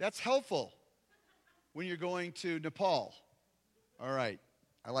 that's helpful when you're going to Nepal. All right.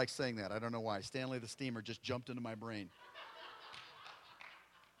 I like saying that. I don't know why. Stanley the Steamer just jumped into my brain.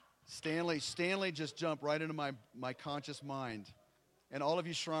 Stanley just jumped right into my conscious mind. And all of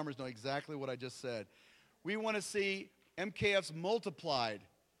you Shrommers know exactly what I just said. We want to see MKFs multiplied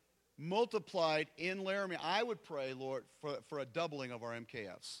in Laramie. I would pray, Lord, for a doubling of our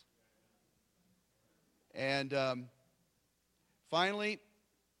MKFs. And finally,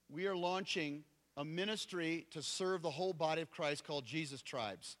 we are launching a ministry to serve the whole body of Christ called Jesus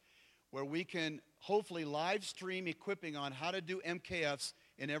Tribes, where we can hopefully live stream equipping on how to do MKFs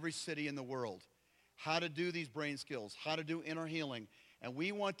in every city in the world, how to do these brain skills, how to do inner healing. And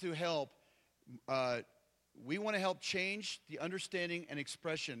we want to help change the understanding and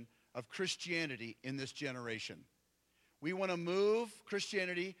expression of Christianity in this generation. We want to move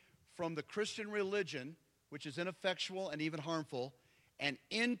Christianity from the Christian religion, which is ineffectual and even harmful, and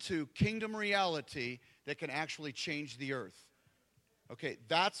into kingdom reality that can actually change the earth. Okay,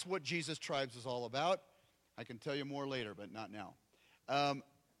 that's what Jesus Tribes is all about. I can tell you more later, but not now.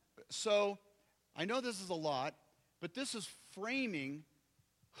 So I know this is a lot, but this is framing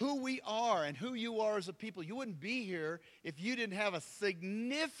who we are and who you are as a people. You wouldn't be here if you didn't have a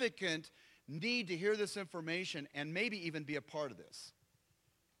significant need to hear this information and maybe even be a part of this.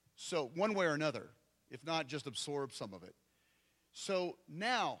 So one way or another, if not, just absorb some of it. So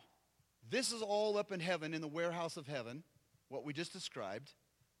now, this is all up in heaven, in the warehouse of heaven, what we just described,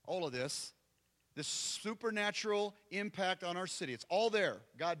 all of this supernatural impact on our city. It's all there.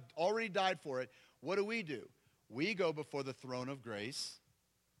 God already died for it. What do? We go before the throne of grace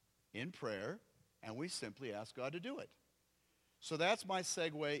in prayer, and we simply ask God to do it. So that's my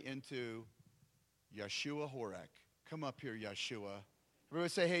segue into Yeshua Horek. Come up here, Yeshua. Everybody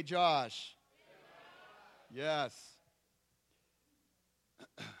say, hey, Josh. Yes. I'll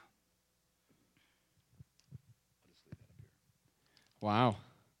just leave that up here. Wow.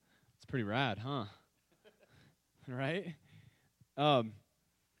 It's pretty rad, huh? Right?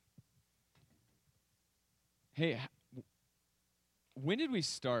 Hey, when did we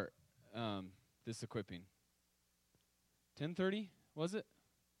start this equipping? 10:30, was it?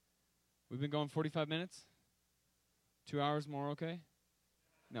 We've been going 45 minutes? 2 hours more, okay?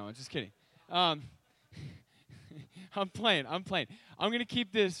 No, I'm just kidding. I'm playing. I'm going to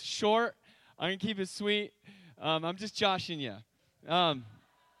keep this short. I'm going to keep it sweet. I'm just joshing you. All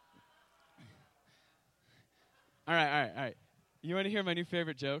right. You want to hear my new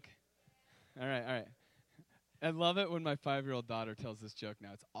favorite joke? All right. I love it when my 5-year-old daughter tells this joke now.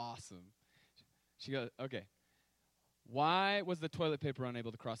 It's awesome. She goes, okay, why was the toilet paper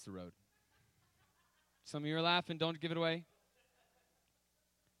unable to cross the road? Some of you are laughing. Don't give it away.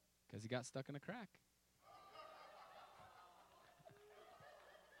 Because he got stuck in a crack.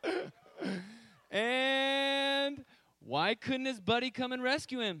 And why couldn't his buddy come and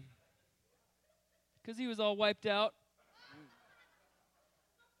rescue him? Because he was all wiped out.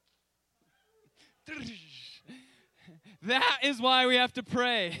 That is why we have to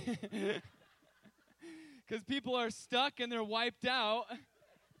pray. Because people are stuck and they're wiped out.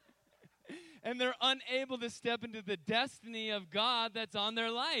 And they're unable to step into the destiny of God that's on their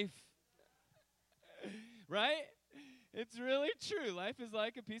life. Right? It's really true. Life is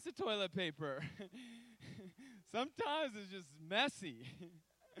like a piece of toilet paper. Sometimes it's just messy.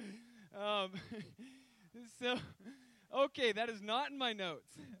 So, okay, that is not in my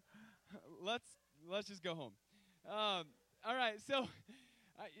notes. Let's just go home. All right, so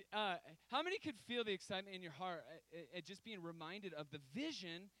how many could feel the excitement in your heart at just being reminded of the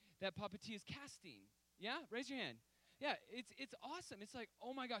vision that Papa T is casting? Yeah? Raise your hand. Yeah, it's awesome. It's like,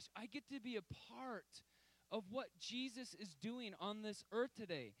 oh my gosh, I get to be a part of what Jesus is doing on this earth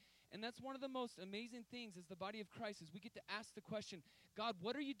today. And that's one of the most amazing things as the body of Christ is we get to ask the question, God,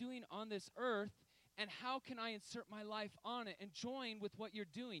 what are you doing on this earth, and how can I insert my life on it and join with what you're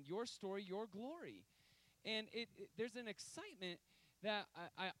doing, your story, your glory? And there's an excitement that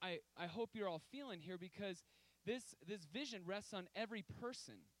I hope you're all feeling here, because this vision rests on every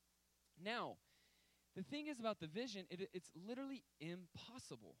person. Now, the thing is about the vision, it's literally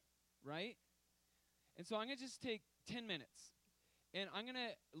impossible, right? And so I'm going to just take 10 minutes, and I'm going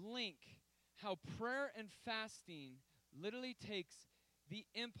to link how prayer and fasting literally takes the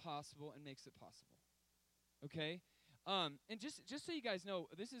impossible and makes it possible, okay? And just so you guys know,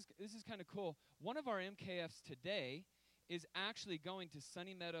 this is kind of cool. One of our MKFs today is actually going to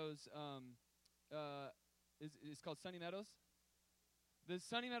Sunny Meadows. It's called Sunny Meadows. The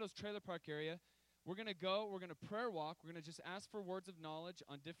Sunny Meadows trailer park area. We're going to go. We're going to prayer walk. We're going to just ask for words of knowledge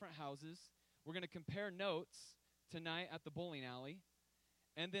on different houses. We're going to compare notes tonight at the bowling alley.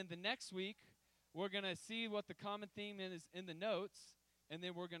 And then the next week, we're going to see what the common theme is in the notes. And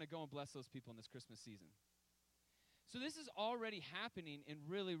then we're going to go and bless those people in this Christmas season. So this is already happening in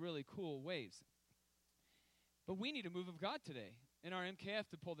really, really cool ways. But we need a move of God today in our MKF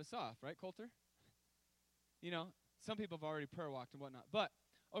to pull this off, right, Coulter? You know, some people have already prayer walked and whatnot. But,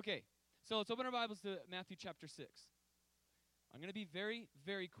 okay, so let's open our Bibles to Matthew chapter 6. I'm going to be very,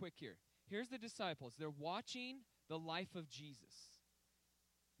 very quick here. Here's the disciples. They're watching the life of Jesus.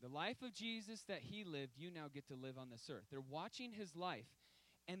 The life of Jesus that he lived, you now get to live on this earth. They're watching his life,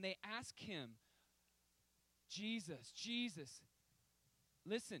 and they ask him, Jesus,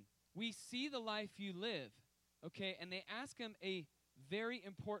 listen, we see the life you live, okay? And they ask him a very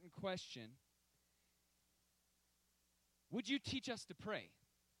important question. Would you teach us to pray?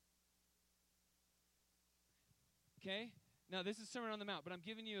 Okay? Now, this is Sermon on the Mount, but I'm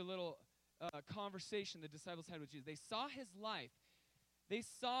giving you a little conversation the disciples had with Jesus. They saw his life. They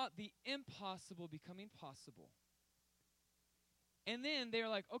saw the impossible becoming possible. And then they're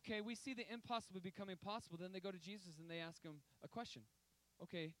like, okay, we see the impossible becoming possible. Then they go to Jesus and they ask him a question.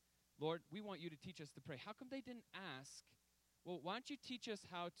 Okay, Lord, we want you to teach us to pray. How come they didn't ask, well, why don't you teach us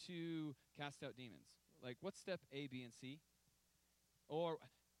how to cast out demons? Like, what's step A, B, and C? Or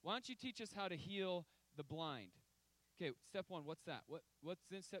why don't you teach us how to heal the blind? Okay, step 1, what's that? What's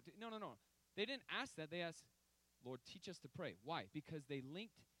in step 2? No. They didn't ask that. They asked, Lord, teach us to pray. Why? Because they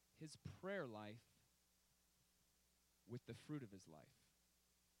linked his prayer life with the fruit of his life.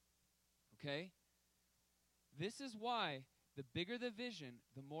 Okay? This is why the bigger the vision,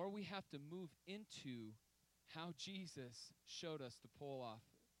 the more we have to move into how Jesus showed us to pull off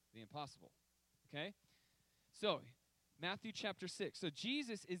the impossible. Okay? So, Matthew chapter 6. So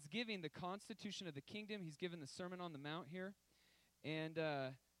Jesus is giving the constitution of the kingdom. He's given the Sermon on the Mount here. And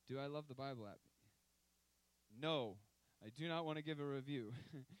do I love the Bible app? No, I do not want to give a review.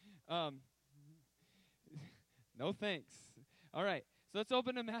 No thanks. All right, so let's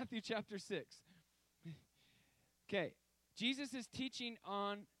open to Matthew chapter 6. Okay, Jesus is teaching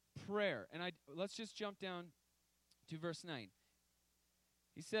on prayer. And let's just jump down to verse 9.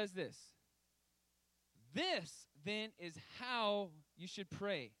 He says this. This, then, is how you should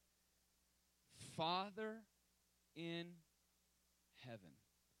pray. Father in heaven.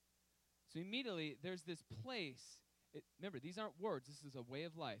 So immediately, there's this place. Remember, these aren't words. This is a way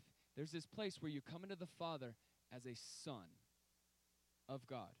of life. There's this place where you come into the Father as a son of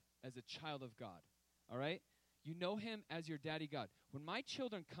God, as a child of God. All right? You know him as your daddy God. When my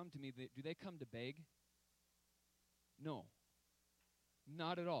children come to me, do they come to beg? No.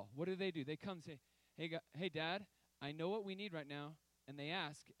 Not at all. What do? They come and say, hey, Dad, I know what we need right now. And they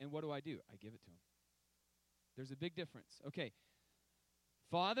ask, and what do? I give it to them. There's a big difference. Okay.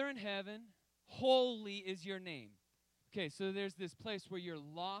 Father in heaven, holy is your name. Okay, so there's this place where you're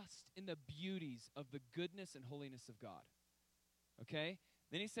lost in the beauties of the goodness and holiness of God. Okay?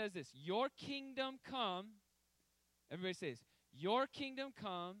 Then he says this, your kingdom come. Everybody says, your kingdom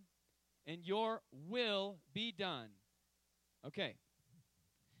come and your will be done. Okay.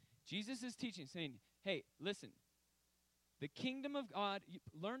 Jesus is teaching, saying, hey, listen, the kingdom of God,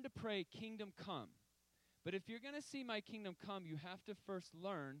 learn to pray, kingdom come. But if you're going to see my kingdom come, you have to first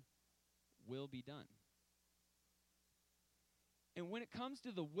learn, will be done. And when it comes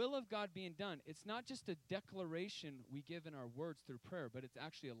to the will of God being done, it's not just a declaration we give in our words through prayer, but it's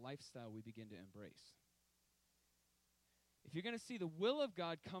actually a lifestyle we begin to embrace. If you're going to see the will of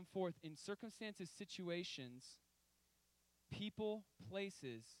God come forth in circumstances, situations, people,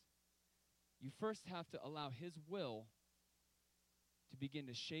 places, you first have to allow His will to begin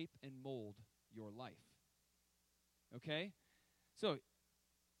to shape and mold your life. Okay? So,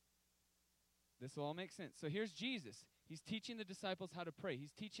 this will all make sense. So here's Jesus. He's teaching the disciples how to pray.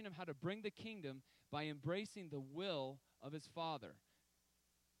 He's teaching them how to bring the kingdom by embracing the will of His Father.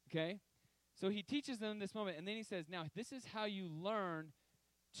 Okay? So He teaches them this moment, and then He says, now, this is how you learn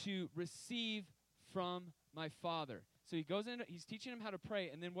to receive from my Father. So He goes in, He's teaching them how to pray,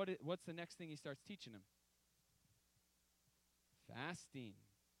 and then what's the next thing He starts teaching them? Fasting.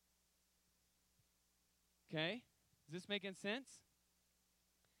 Okay? Is this making sense?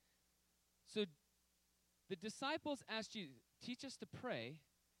 So the disciples asked Jesus, teach us to pray,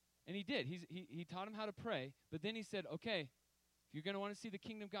 and He did. He taught them how to pray, but then He said, okay, if you're going to want to see the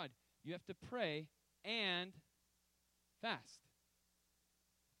kingdom of God, you have to pray and fast.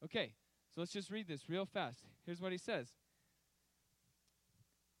 Okay, so let's just read this real fast. Here's what He says.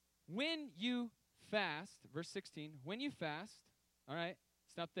 When you fast, verse 16, when you fast, all right,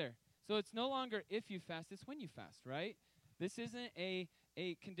 stop there. So it's no longer if you fast, it's when you fast, right? This isn't a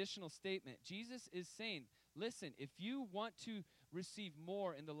conditional statement. Jesus is saying, listen, if you want to receive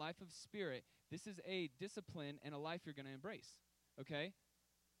more in the life of Spirit, this is a discipline and a life you're going to embrace, okay?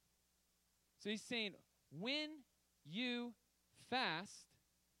 So He's saying, when you fast,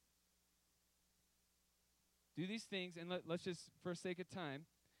 do these things, and let's just, for sake of time,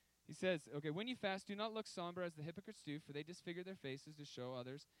 He says, okay, when you fast, do not look somber as the hypocrites do, for they disfigure their faces to show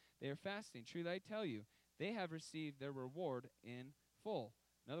others they are fasting. Truly I tell you, they have received their reward in full.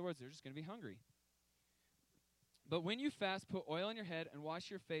 In other words, they're just going to be hungry. But when you fast, put oil on your head and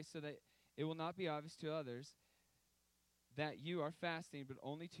wash your face so that it will not be obvious to others that you are fasting, but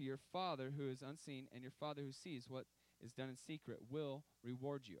only to your Father who is unseen, and your Father who sees what is done in secret will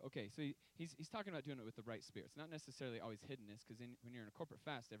reward you. Okay, so he's talking about doing it with the right spirit. It's not necessarily always hiddenness, because when you're in a corporate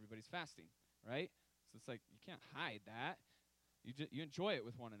fast, everybody's fasting, right? So it's like you can't hide that. You enjoy it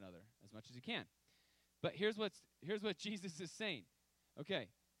with one another as much as you can. But here's what Jesus is saying. Okay,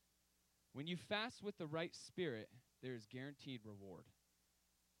 when you fast with the right spirit, there is guaranteed reward.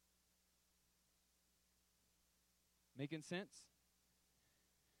 Making sense?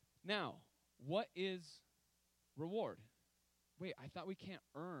 Now, what is reward? Wait, I thought we can't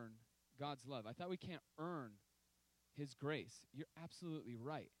earn God's love. I thought we can't earn His grace. You're absolutely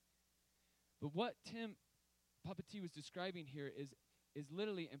right. But what Tim Papa T was describing here is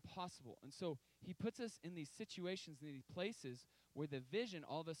literally impossible. And so he puts us in these situations, in these places where the vision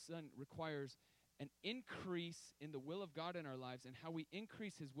all of a sudden requires an increase in the will of God in our lives. And how we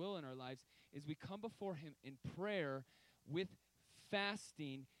increase His will in our lives is we come before Him in prayer with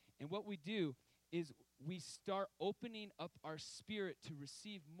fasting. And what we do is we start opening up our spirit to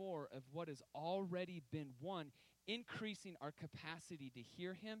receive more of what has already been won, increasing our capacity to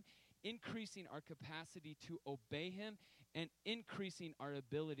hear Him, increasing our capacity to obey Him, and increasing our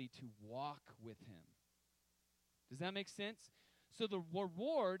ability to walk with Him. Does that make sense? So the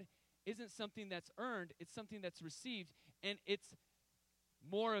reward isn't something that's earned, it's something that's received, and it's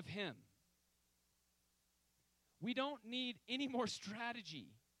more of Him. We don't need any more strategy.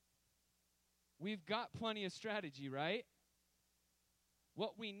 We've got plenty of strategy, right?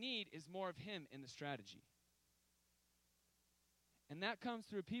 What we need is more of Him in the strategy. And that comes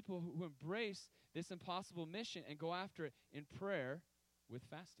through people who embrace this impossible mission and go after it in prayer with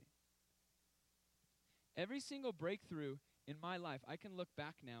fasting. Every single breakthrough in my life, I can look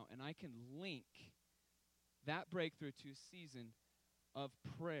back now and I can link that breakthrough to a season of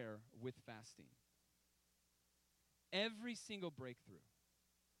prayer with fasting. Every single breakthrough.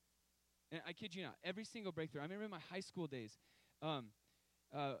 And I kid you not, every single breakthrough. I remember in my high school days, I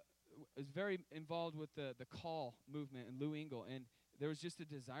was very involved with the call movement and Lou Engle, and there was just a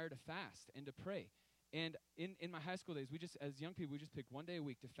desire to fast and to pray. And in my high school days, as young people, we just picked one day a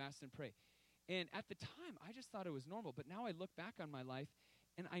week to fast and pray. And at the time, I just thought it was normal. But now I look back on my life,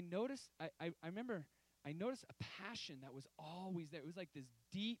 and I noticed, I remember I noticed a passion that was always there. It was like this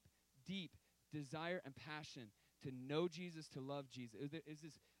deep, deep desire and passion to know Jesus, to love Jesus. It was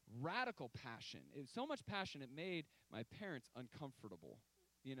this radical passion. It was so much passion, it made my parents uncomfortable,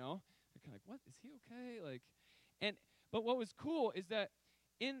 you know? They're kind of like, what, is he okay? But what was cool is that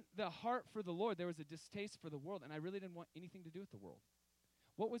in the heart for the Lord, there was a distaste for the world, and I really didn't want anything to do with the world.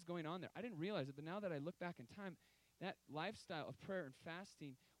 What was going on there? I didn't realize it, but now that I look back in time, that lifestyle of prayer and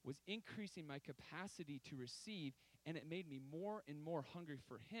fasting was increasing my capacity to receive, and it made me more and more hungry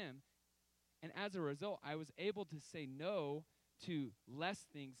for him. And as a result, I was able to say no to less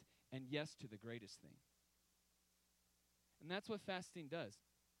things and yes to the greatest thing. And that's what fasting does.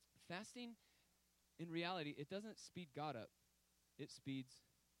 Fasting, in reality, it doesn't speed God up. It speeds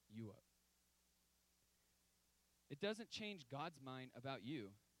you up. It doesn't change God's mind about you.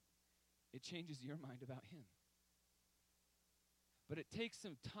 It changes your mind about him. But it takes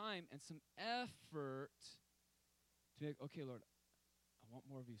some time and some effort to be like, okay, Lord, I want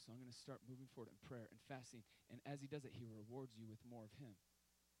more of you, so I'm going to start moving forward in prayer and fasting. And as he does it, he rewards you with more of him.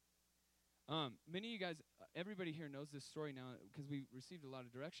 Many of you guys, everybody here knows this story now because we received a lot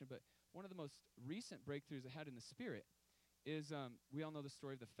of direction, but one of the most recent breakthroughs I had in the Spirit is we all know the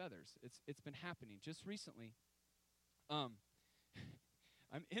story of the feathers. It's been happening just recently. I'm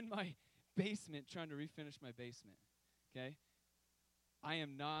in my basement trying to refinish my basement, okay? I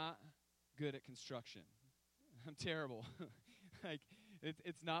am not good at construction. I'm terrible.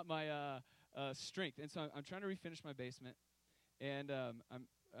 It's not my strength. And so I'm trying to refinish my basement, and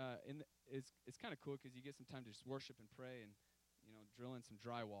it's kind of cool because you get some time to just worship and pray and, drill in some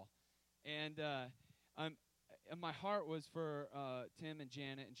drywall. And my heart was for Tim and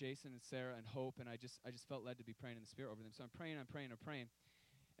Janet and Jason and Sarah and Hope, and I just felt led to be praying in the Spirit over them. So I'm praying.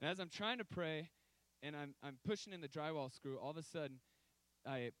 And as I'm trying to pray, and I'm pushing in the drywall screw, all of a sudden,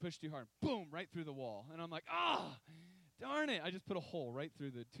 I push too hard, boom, right through the wall. And I'm like, darn it. I just put a hole right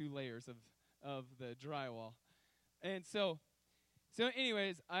through the 2 layers of the drywall. And so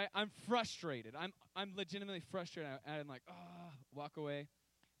anyways, I'm frustrated. I'm legitimately frustrated. I'm like, walk away.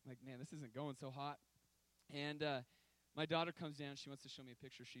 I'm like, man, this isn't going so hot. And my daughter comes down. She wants to show me a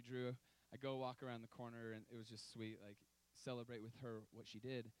picture she drew. I go walk around the corner, and it was just sweet, like celebrate with her what she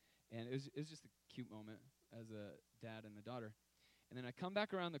did. And it was just a cute moment as a dad and a daughter. And then I come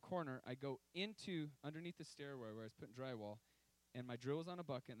back around the corner. I go underneath the stairway where I was putting drywall, and my drill was on a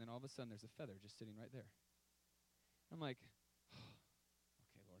bucket, and then all of a sudden there's a feather just sitting right there. I'm like,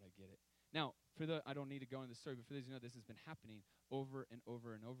 okay, Lord, I get it. Now, I don't need to go into the story, but for those who know, this has been happening over and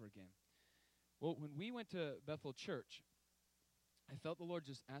over and over again. Well, when we went to Bethel Church, I felt the Lord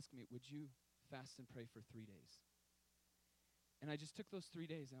just ask me, would you fast and pray for 3 days? And I just took those 3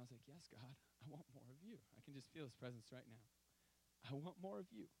 days, and I was like, yes, God, I want more of you. I can just feel his presence right now. I want more of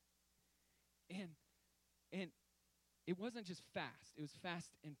you. And it wasn't just fast. It was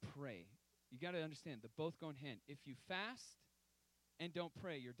fast and pray. You got to understand, they both go in hand. If you fast and don't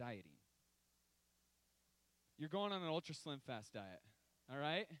pray, you're dieting. You're going on an ultra slim fast diet, all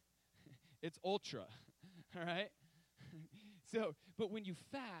right? It's ultra, all right? But when you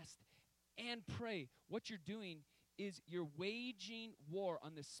fast and pray, what you're doing is you're waging war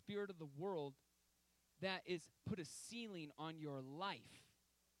on the spirit of the world that is put a ceiling on your life.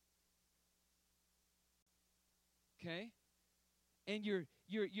 Okay? And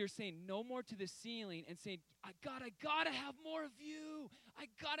you're saying no more to the ceiling and saying, I gotta have more of you. I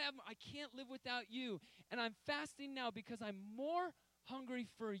gotta have more. I can't live without you. And I'm fasting now because I'm more hungry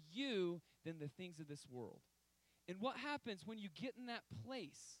for you than the things of this world. And what happens when you get in that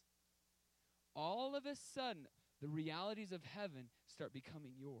place? All of a sudden, the realities of heaven start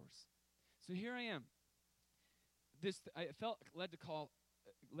becoming yours. So here I am. I felt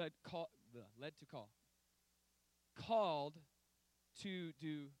called to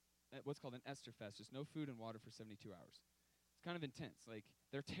do what's called an Esther fast, just no food and water for 72 hours. It's kind of intense. Like,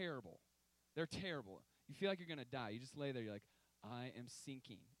 they're terrible. They're terrible. You feel like you're going to die. You just lay there. You're like, I am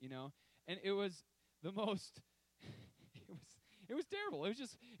sinking, And it was the most, it was terrible. It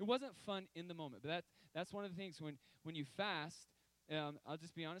wasn't fun in the moment. But that's one of the things when you fast, I'll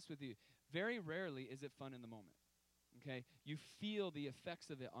just be honest with you, very rarely is it fun in the moment. Okay? You feel the effects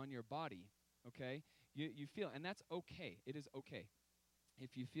of it on your body, okay? You feel, and that's okay. It is okay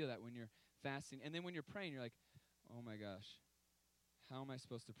if you feel that when you're fasting. And then when you're praying, you're like, oh my gosh, how am I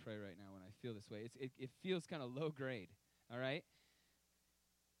supposed to pray right now when I feel this way? It feels kind of low grade, all right?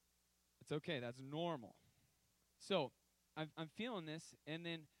 It's okay. That's normal. So I'm feeling this, and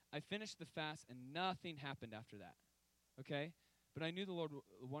then I finished the fast, and nothing happened after that, okay? But I knew the Lord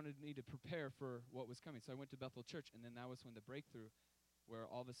wanted me to prepare for what was coming. So I went to Bethel Church, and then that was when the breakthrough, where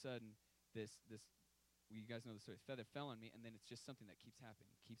all of a sudden this you guys know the story, feather fell on me, and then it's just something that keeps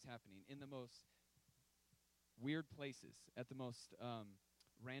happening in the most weird places, at the most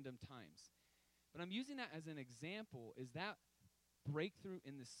random times. But I'm using that as an example, is that breakthrough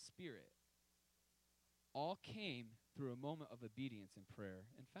in the Spirit all came through a moment of obedience in prayer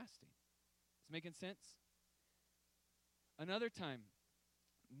and fasting. Is it making sense? Another time,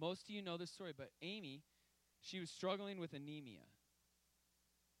 most of you know this story, but Amy, she was struggling with anemia.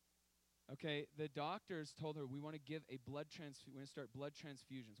 Okay, the doctors told her, we want to give a we want to start blood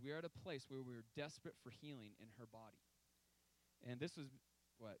transfusions. We are at a place where we were desperate for healing in her body. And this was,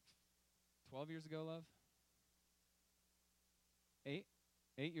 12 years ago, love? 8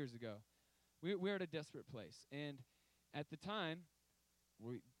 years ago. We were at a desperate place. And at the time,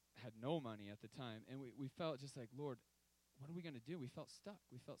 we had no money at the time, and we felt just like, Lord, what are we going to do? We felt stuck.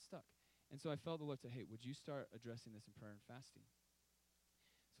 And so I felt the Lord say, hey, would you start addressing this in prayer and fasting?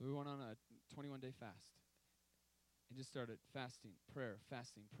 So we went on a 21-day fast and just started fasting, prayer.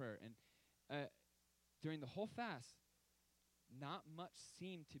 And during the whole fast, not much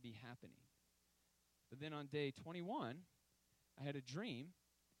seemed to be happening. But then on day 21, I had a dream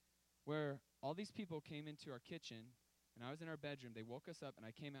where all these people came into our kitchen, and I was in our bedroom. They woke us up, and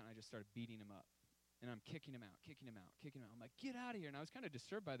I came out, and I just started beating them up. And I'm kicking them out. I'm like, get out of here. And I was kind of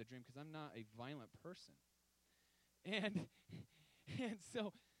disturbed by the dream because I'm not a violent person. And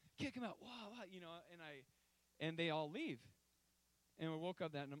so kick them out. Wow, and they all leave. And we woke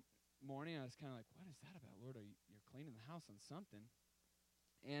up that morning, I was kind of like, what is that about, Lord? You're cleaning the house on something.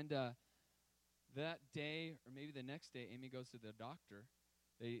 And that day, or maybe the next day, Amy goes to the doctor.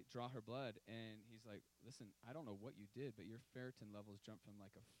 They draw her blood, and he's like, listen, I don't know what you did, but your ferritin levels jumped from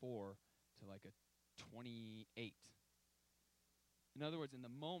like a 4 to like a 28. In other words, in the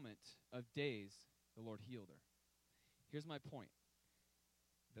moment of days, the Lord healed her. Here's my point.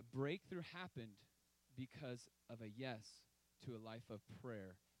 The breakthrough happened because of a yes to a life of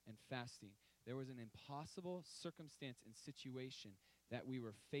prayer and fasting. There was an impossible circumstance and situation that we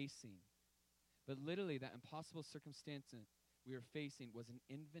were facing. But literally, that impossible circumstance we were facing was an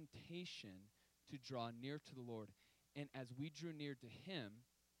invitation to draw near to the Lord. And as we drew near to Him,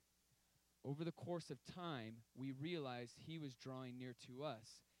 over the course of time, we realized He was drawing near to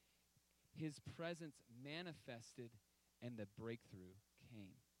us. His presence manifested, and the breakthrough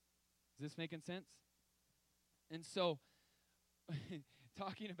came. Is this making sense? And so,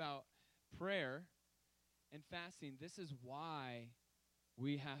 talking about prayer and fasting, this is why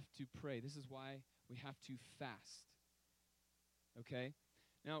we have to pray. This is why we have to fast. Okay?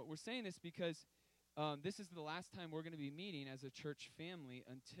 Now, we're saying this because this is the last time we're going to be meeting as a church family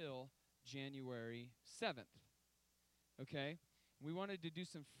until January 7th. Okay? We wanted to do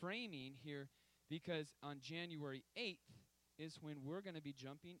some framing here because on January 8th is when we're going to be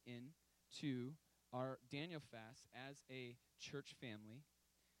jumping into our Daniel fast as a church family,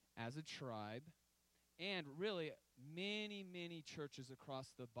 as a tribe, and really many, many churches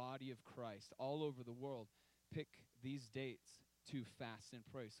across the body of Christ all over the world pick these dates to fast and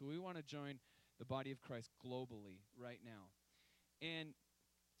pray. So we want to join the body of Christ globally right now. And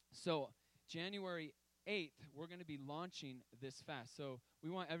so January 8th, we're going to be launching this fast. So we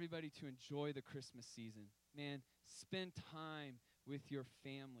want everybody to enjoy the Christmas season. Man, spend time with your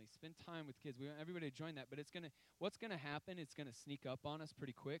family. Spend time with kids. We want everybody to join that. But what's going to happen, it's going to sneak up on us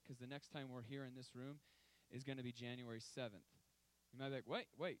pretty quick because the next time we're here in this room is going to be January 7th. You might be like,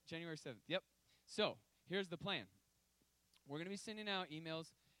 wait, January 7th. Yep. So here's the plan. We're going to be sending out emails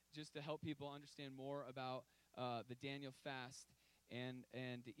just to help people understand more about the Daniel fast and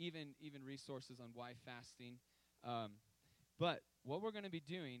even resources on why fasting. But what we're going to be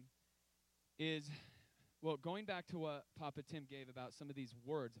doing is, going back to what Papa Tim gave about some of these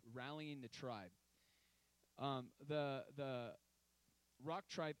words, rallying the tribe. The Rock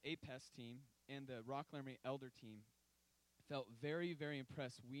Tribe APES team and the Rock Laramie Elder team felt very, very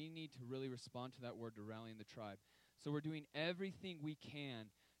impressed. We need to really respond to that word, to rallying the tribe. So we're doing everything we can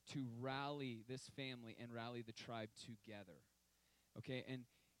to rally this family and rally the tribe together. Okay,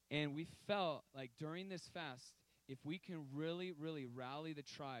 and we felt like during this fast, if we can really, really rally the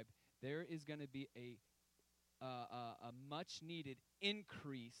tribe, there is going to be a much-needed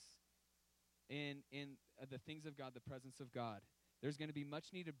increase in the things of God, the presence of God. There's going to be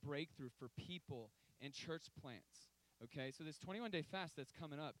much-needed breakthrough for people and church plants. Okay, so this 21-day fast that's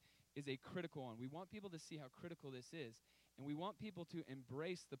coming up is a critical one. We want people to see how critical this is, and we want people to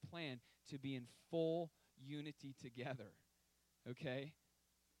embrace the plan to be in full unity together. Okay?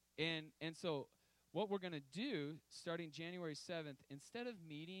 And so what we're going to do starting January 7th, instead of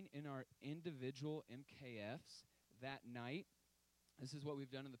meeting in our individual MKFs that night, this is what we've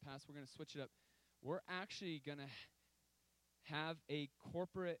done in the past, we're going to switch it up. We're actually going to have a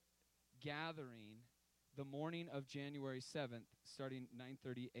corporate gathering the morning of January 7th starting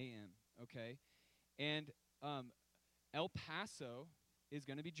 9:30 a.m., okay? And El Paso is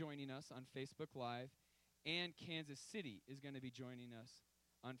going to be joining us on Facebook Live, and Kansas City is going to be joining us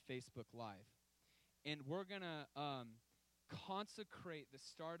on Facebook Live. And we're going to consecrate the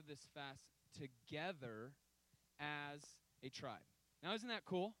start of this fast together as a tribe. Now, isn't that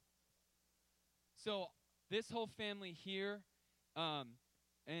cool? So this whole family here, and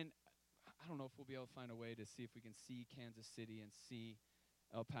I don't know if we'll be able to find a way to see if we can see Kansas City and see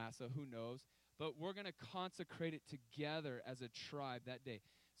El Paso. Who knows? But we're going to consecrate it together as a tribe that day.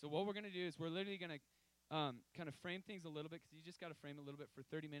 So what we're going to do is we're literally going to kind of frame things a little bit, because you just got to frame it a little bit for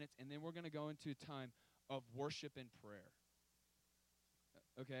 30 minutes, and then we're going to go into a time of worship and prayer.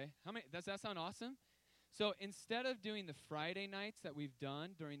 Okay? Does that sound awesome? So instead of doing the Friday nights that we've done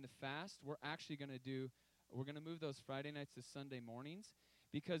during the fast, we're going to move those Friday nights to Sunday mornings,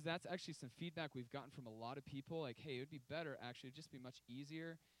 because that's actually some feedback we've gotten from a lot of people. Like, hey, it would be better, actually, it'd just be much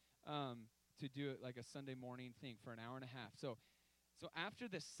easier to do it like a Sunday morning thing for an hour and a half. So after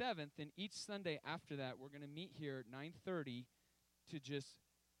the 7th, and each Sunday after that, we're going to meet here at 9:30 to just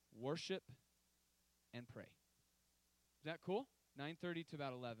worship and pray. Is that cool? 9:30 to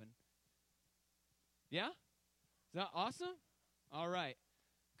about 11. Yeah? Is that awesome? All right.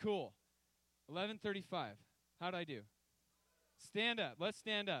 Cool. 11:35. How'd I do? Stand up. Let's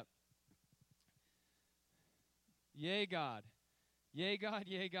stand up. Yay, God. Yay, God,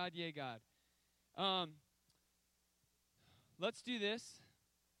 yay, God, yay, God. Let's do this.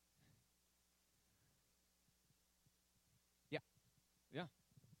 Yeah. Yeah.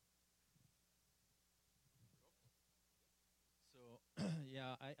 So,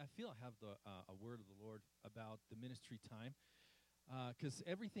 yeah, I feel I have a word of the Lord about the ministry time, because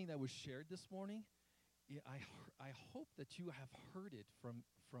everything that was shared this morning, I hope that you have heard it from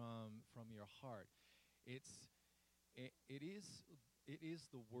your heart. It is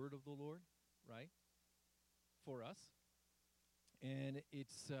the word of the Lord, right, for us, and it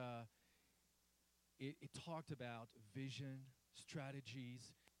talked about vision,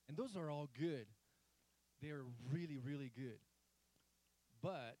 strategies, and those are all good. They're really, really good.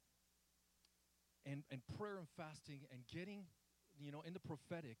 But and prayer and fasting and getting, in the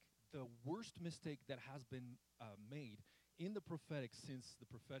prophetic, the worst mistake that has been made in the prophetic since the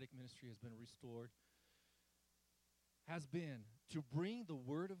prophetic ministry has been restored has been to bring the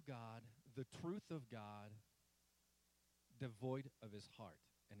word of God, the truth of God, devoid of his heart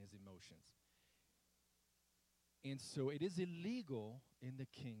and his emotions. And so it is illegal in the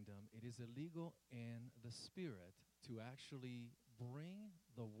kingdom, it is illegal in the spirit to actually bring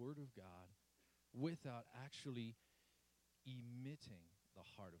the word of God without actually emitting the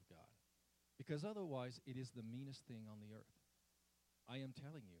heart of God. Because otherwise, it is the meanest thing on the earth. I am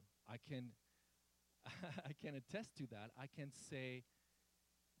telling you, I can attest to that. I can say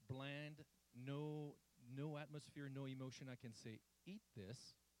bland, no atmosphere, no emotion. I can say, eat this,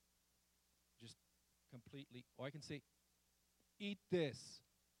 just completely. Or I can say, eat this.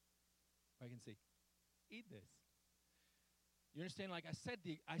 Or I can say, eat this. You understand? Like I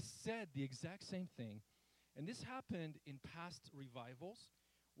said the exact same thing. And this happened in past revivals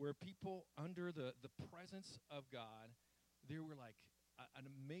where people, under the presence of God, there were like an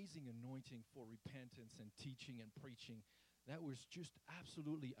amazing anointing for repentance and teaching and preaching. That was just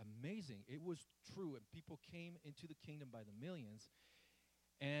absolutely amazing. It was true, and people came into the kingdom by the millions.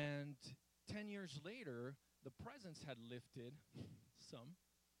 And 10 years later, the presence had lifted some,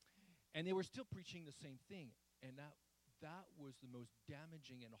 and they were still preaching the same thing. And that was the most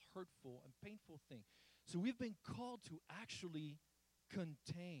damaging and hurtful and painful thing. So we've been called to actually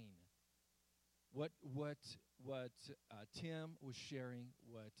contain what Tim was sharing,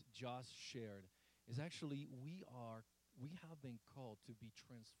 what Josh shared, is actually we have been called to be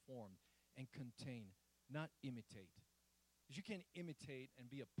transformed and contain, not imitate. Because you can imitate and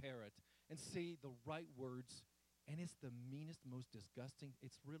be a parrot and say the right words, and it's the meanest, most disgusting.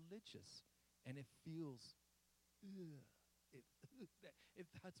 It's religious, and it feels, if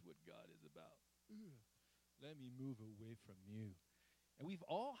that's what God is about, let me move away from you. And we've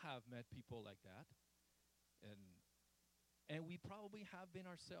all have met people like that, and we probably have been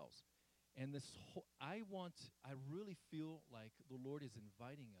ourselves. And I really feel like the Lord is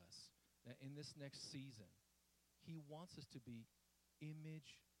inviting us that in this next season, he wants us to be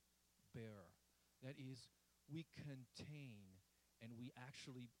image bearer. That is, we contain and we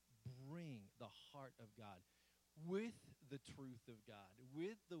actually bring the heart of God with the truth of God,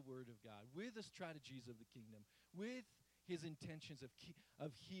 with the word of God, with the strategies of the kingdom, with his intentions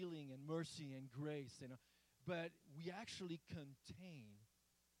of healing and mercy and grace. But we actually contain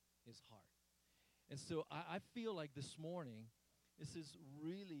his heart. And so I feel like this morning, this is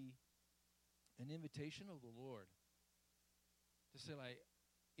really an invitation of the Lord to say, like,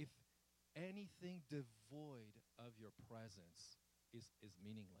 if anything devoid of your presence is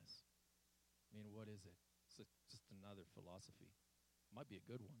meaningless. I mean, what is it? It's just another philosophy. Might be a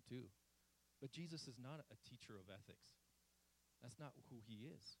good one, too. But Jesus is not a teacher of ethics. That's not who he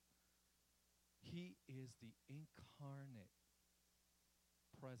is. He is the incarnate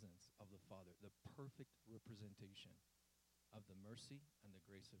presence of the Father, the perfect representation of the mercy and the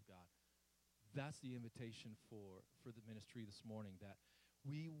grace of God. That's the invitation for the ministry this morning, that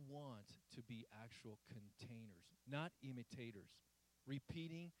we want to be actual containers, not imitators,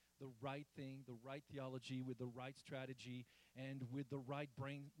 repeating the right thing, the right theology with the right strategy and with the right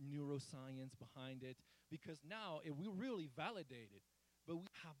brain neuroscience behind it, because now we really validated, but we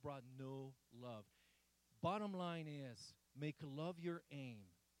have brought no love. Bottom line is, make love your aim,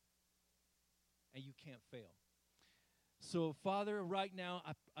 and you can't fail. So, Father, right now,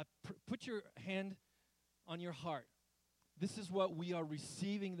 I put your hand on your heart. This is what we are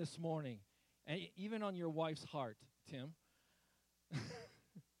receiving this morning, and even on your wife's heart, Tim.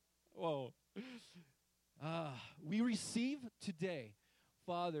 Whoa. We receive today,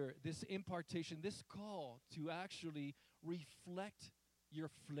 Father, this impartation, this call to actually reflect your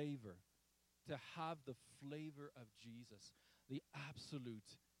flavor, to have the flavor of Jesus, the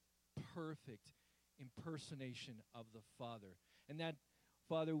absolute, perfect impersonation of the Father. And that,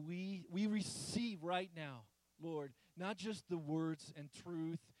 Father, we receive right now, Lord, not just the words and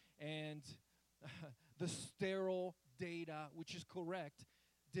truth and the sterile data, which is correct,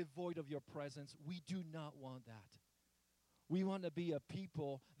 devoid of your presence. We do not want that. We want to be a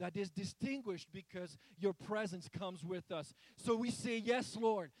people that is distinguished because your presence comes with us. So we say, yes,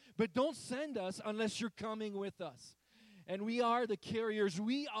 Lord, but don't send us unless you're coming with us. And we are the carriers.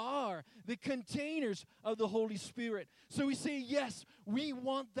 We are the containers of the Holy Spirit. So we say, yes, we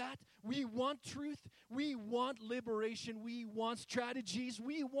want that. We want truth. We want liberation. We want strategies.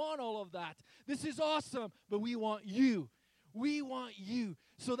 We want all of that. This is awesome, but we want you. We want you,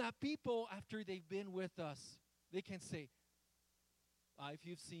 so that people, after they've been with us, they can say, if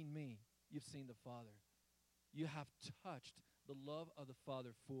you've seen me, you've seen the Father. You have touched the love of the Father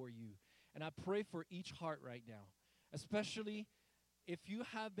for you. And I pray for each heart right now, especially if you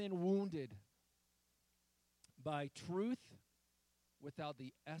have been wounded by truth without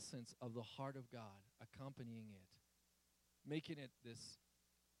the essence of the heart of God accompanying it, making it this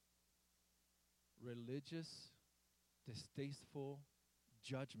religious, distasteful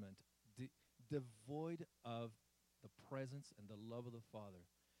judgment, devoid of the presence and the love of the Father.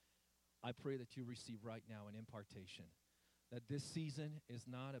 I pray that you receive right now an impartation, that this season is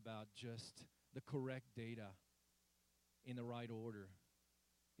not about just the correct data in the right order.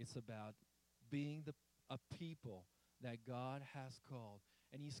 It's about being a people that God has called,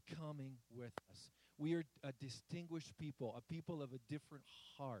 and he's coming with us. We are a distinguished people, a people of a different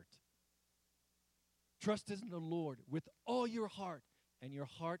heart. Trust in the Lord with all your heart, and your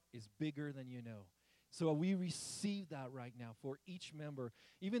heart is bigger than you know. So we receive that right now for each member,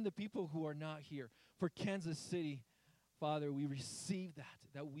 even the people who are not here. For Kansas City, Father, we receive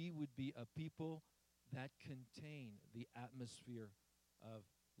that we would be a people that contain the atmosphere of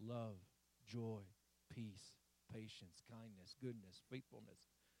love, joy, peace, patience, kindness, goodness, faithfulness,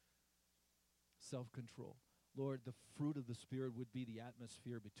 self-control. Lord, the fruit of the Spirit would be the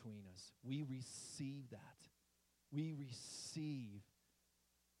atmosphere between us. We receive that. We receive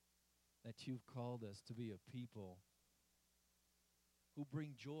that you've called us to be a people who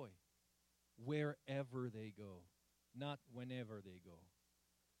bring joy wherever they go, not whenever they go.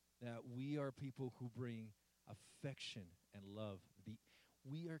 That we are people who bring affection and love.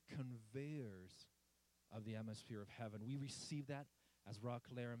 We are conveyors of the atmosphere of heaven. We receive that as Rock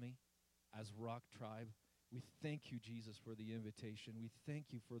Laramie, as Rock Tribe. We thank you, Jesus, for the invitation. We thank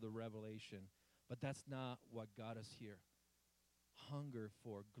you for the revelation. But that's not what got us here. Hunger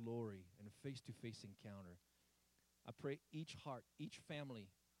for glory and face-to-face encounter. I pray each heart, each family,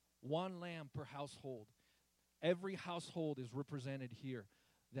 one lamb per household. Every household is represented here,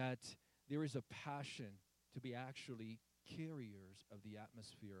 that there is a passion to be actually carriers of the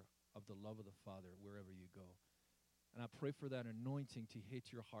atmosphere of the love of the Father wherever you go. And I pray for that anointing to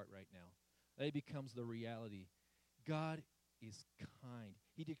hit your heart right now. That it becomes the reality. God is kind.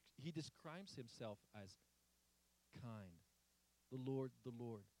 He describes himself as kind. The Lord, the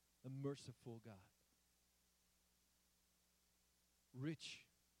merciful God. Rich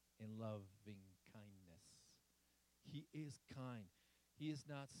in loving kindness. He is kind. He is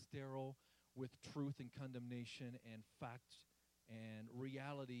not sterile with truth and condemnation and fact and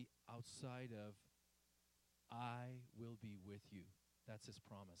reality outside of, I will be with you. That's his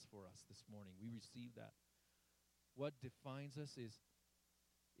promise for us this morning. We receive that. What defines us is,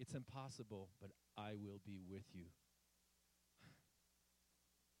 it's impossible, but I will be with you.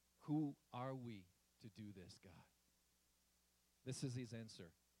 Who are we to do this, God? This is his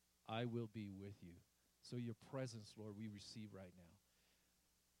answer. I will be with you. So your presence, Lord, we receive right now.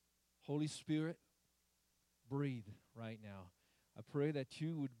 Holy Spirit, breathe right now. I pray that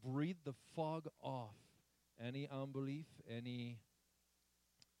you would breathe the fog off any unbelief, any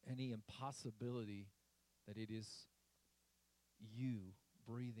impossibility, that it is you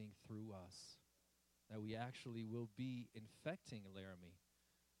breathing through us, that we actually will be infecting Laramie.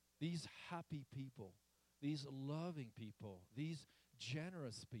 These happy people, these loving people, these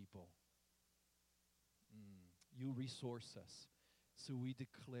generous people. You resource us. So we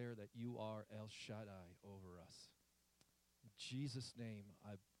declare that you are El Shaddai over us. In Jesus' name,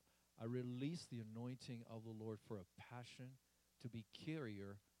 I release the anointing of the Lord for a passion to be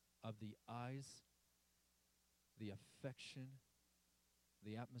carrier of the eyes, the affection,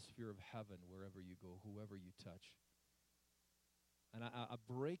 the atmosphere of heaven wherever you go, whoever you touch. And I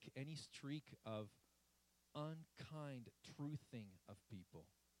break any streak of unkind truthing of people.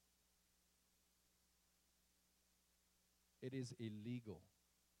 It is illegal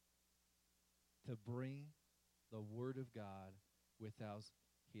to bring the Word of God without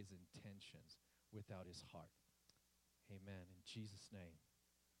his intentions, without his heart. Amen. In Jesus' name.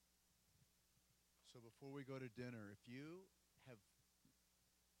 So before we go to dinner, if you have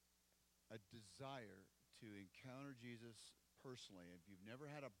a desire to encounter Jesus personally, if you've never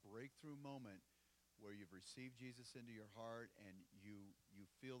had a breakthrough moment where you've received Jesus into your heart and you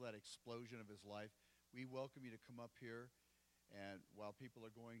feel that explosion of his life, we welcome you to come up here. And while people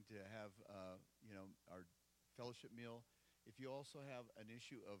are going to have, our fellowship meal, if you also have an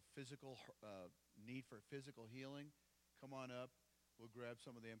issue of physical need for physical healing, come on up. We'll grab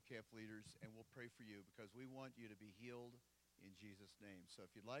some of the MCAF leaders and we'll pray for you, because we want you to be healed in Jesus' name. So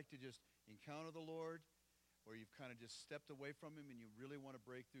if you'd like to just encounter the Lord, or you've kind of just stepped away from him and you really want to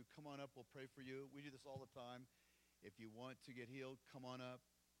break through, come on up. We'll pray for you. We do this all the time. If you want to get healed, come on up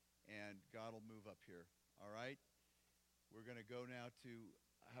and God will move up here. All right? We're going to go now to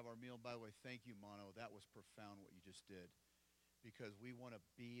have our meal. By the way, thank you, Mono. That was profound what you just did, because we want to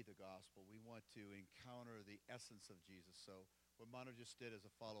be the gospel. We want to encounter the essence of Jesus. So what Mono just did as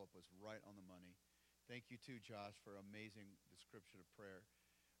a follow-up was right on the money. Thank you, too, Josh, for an amazing description of prayer.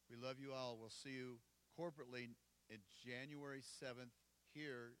 We love you all. We'll see you corporately in January 7th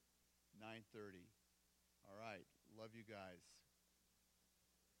here, 9:30. All right. Love you guys.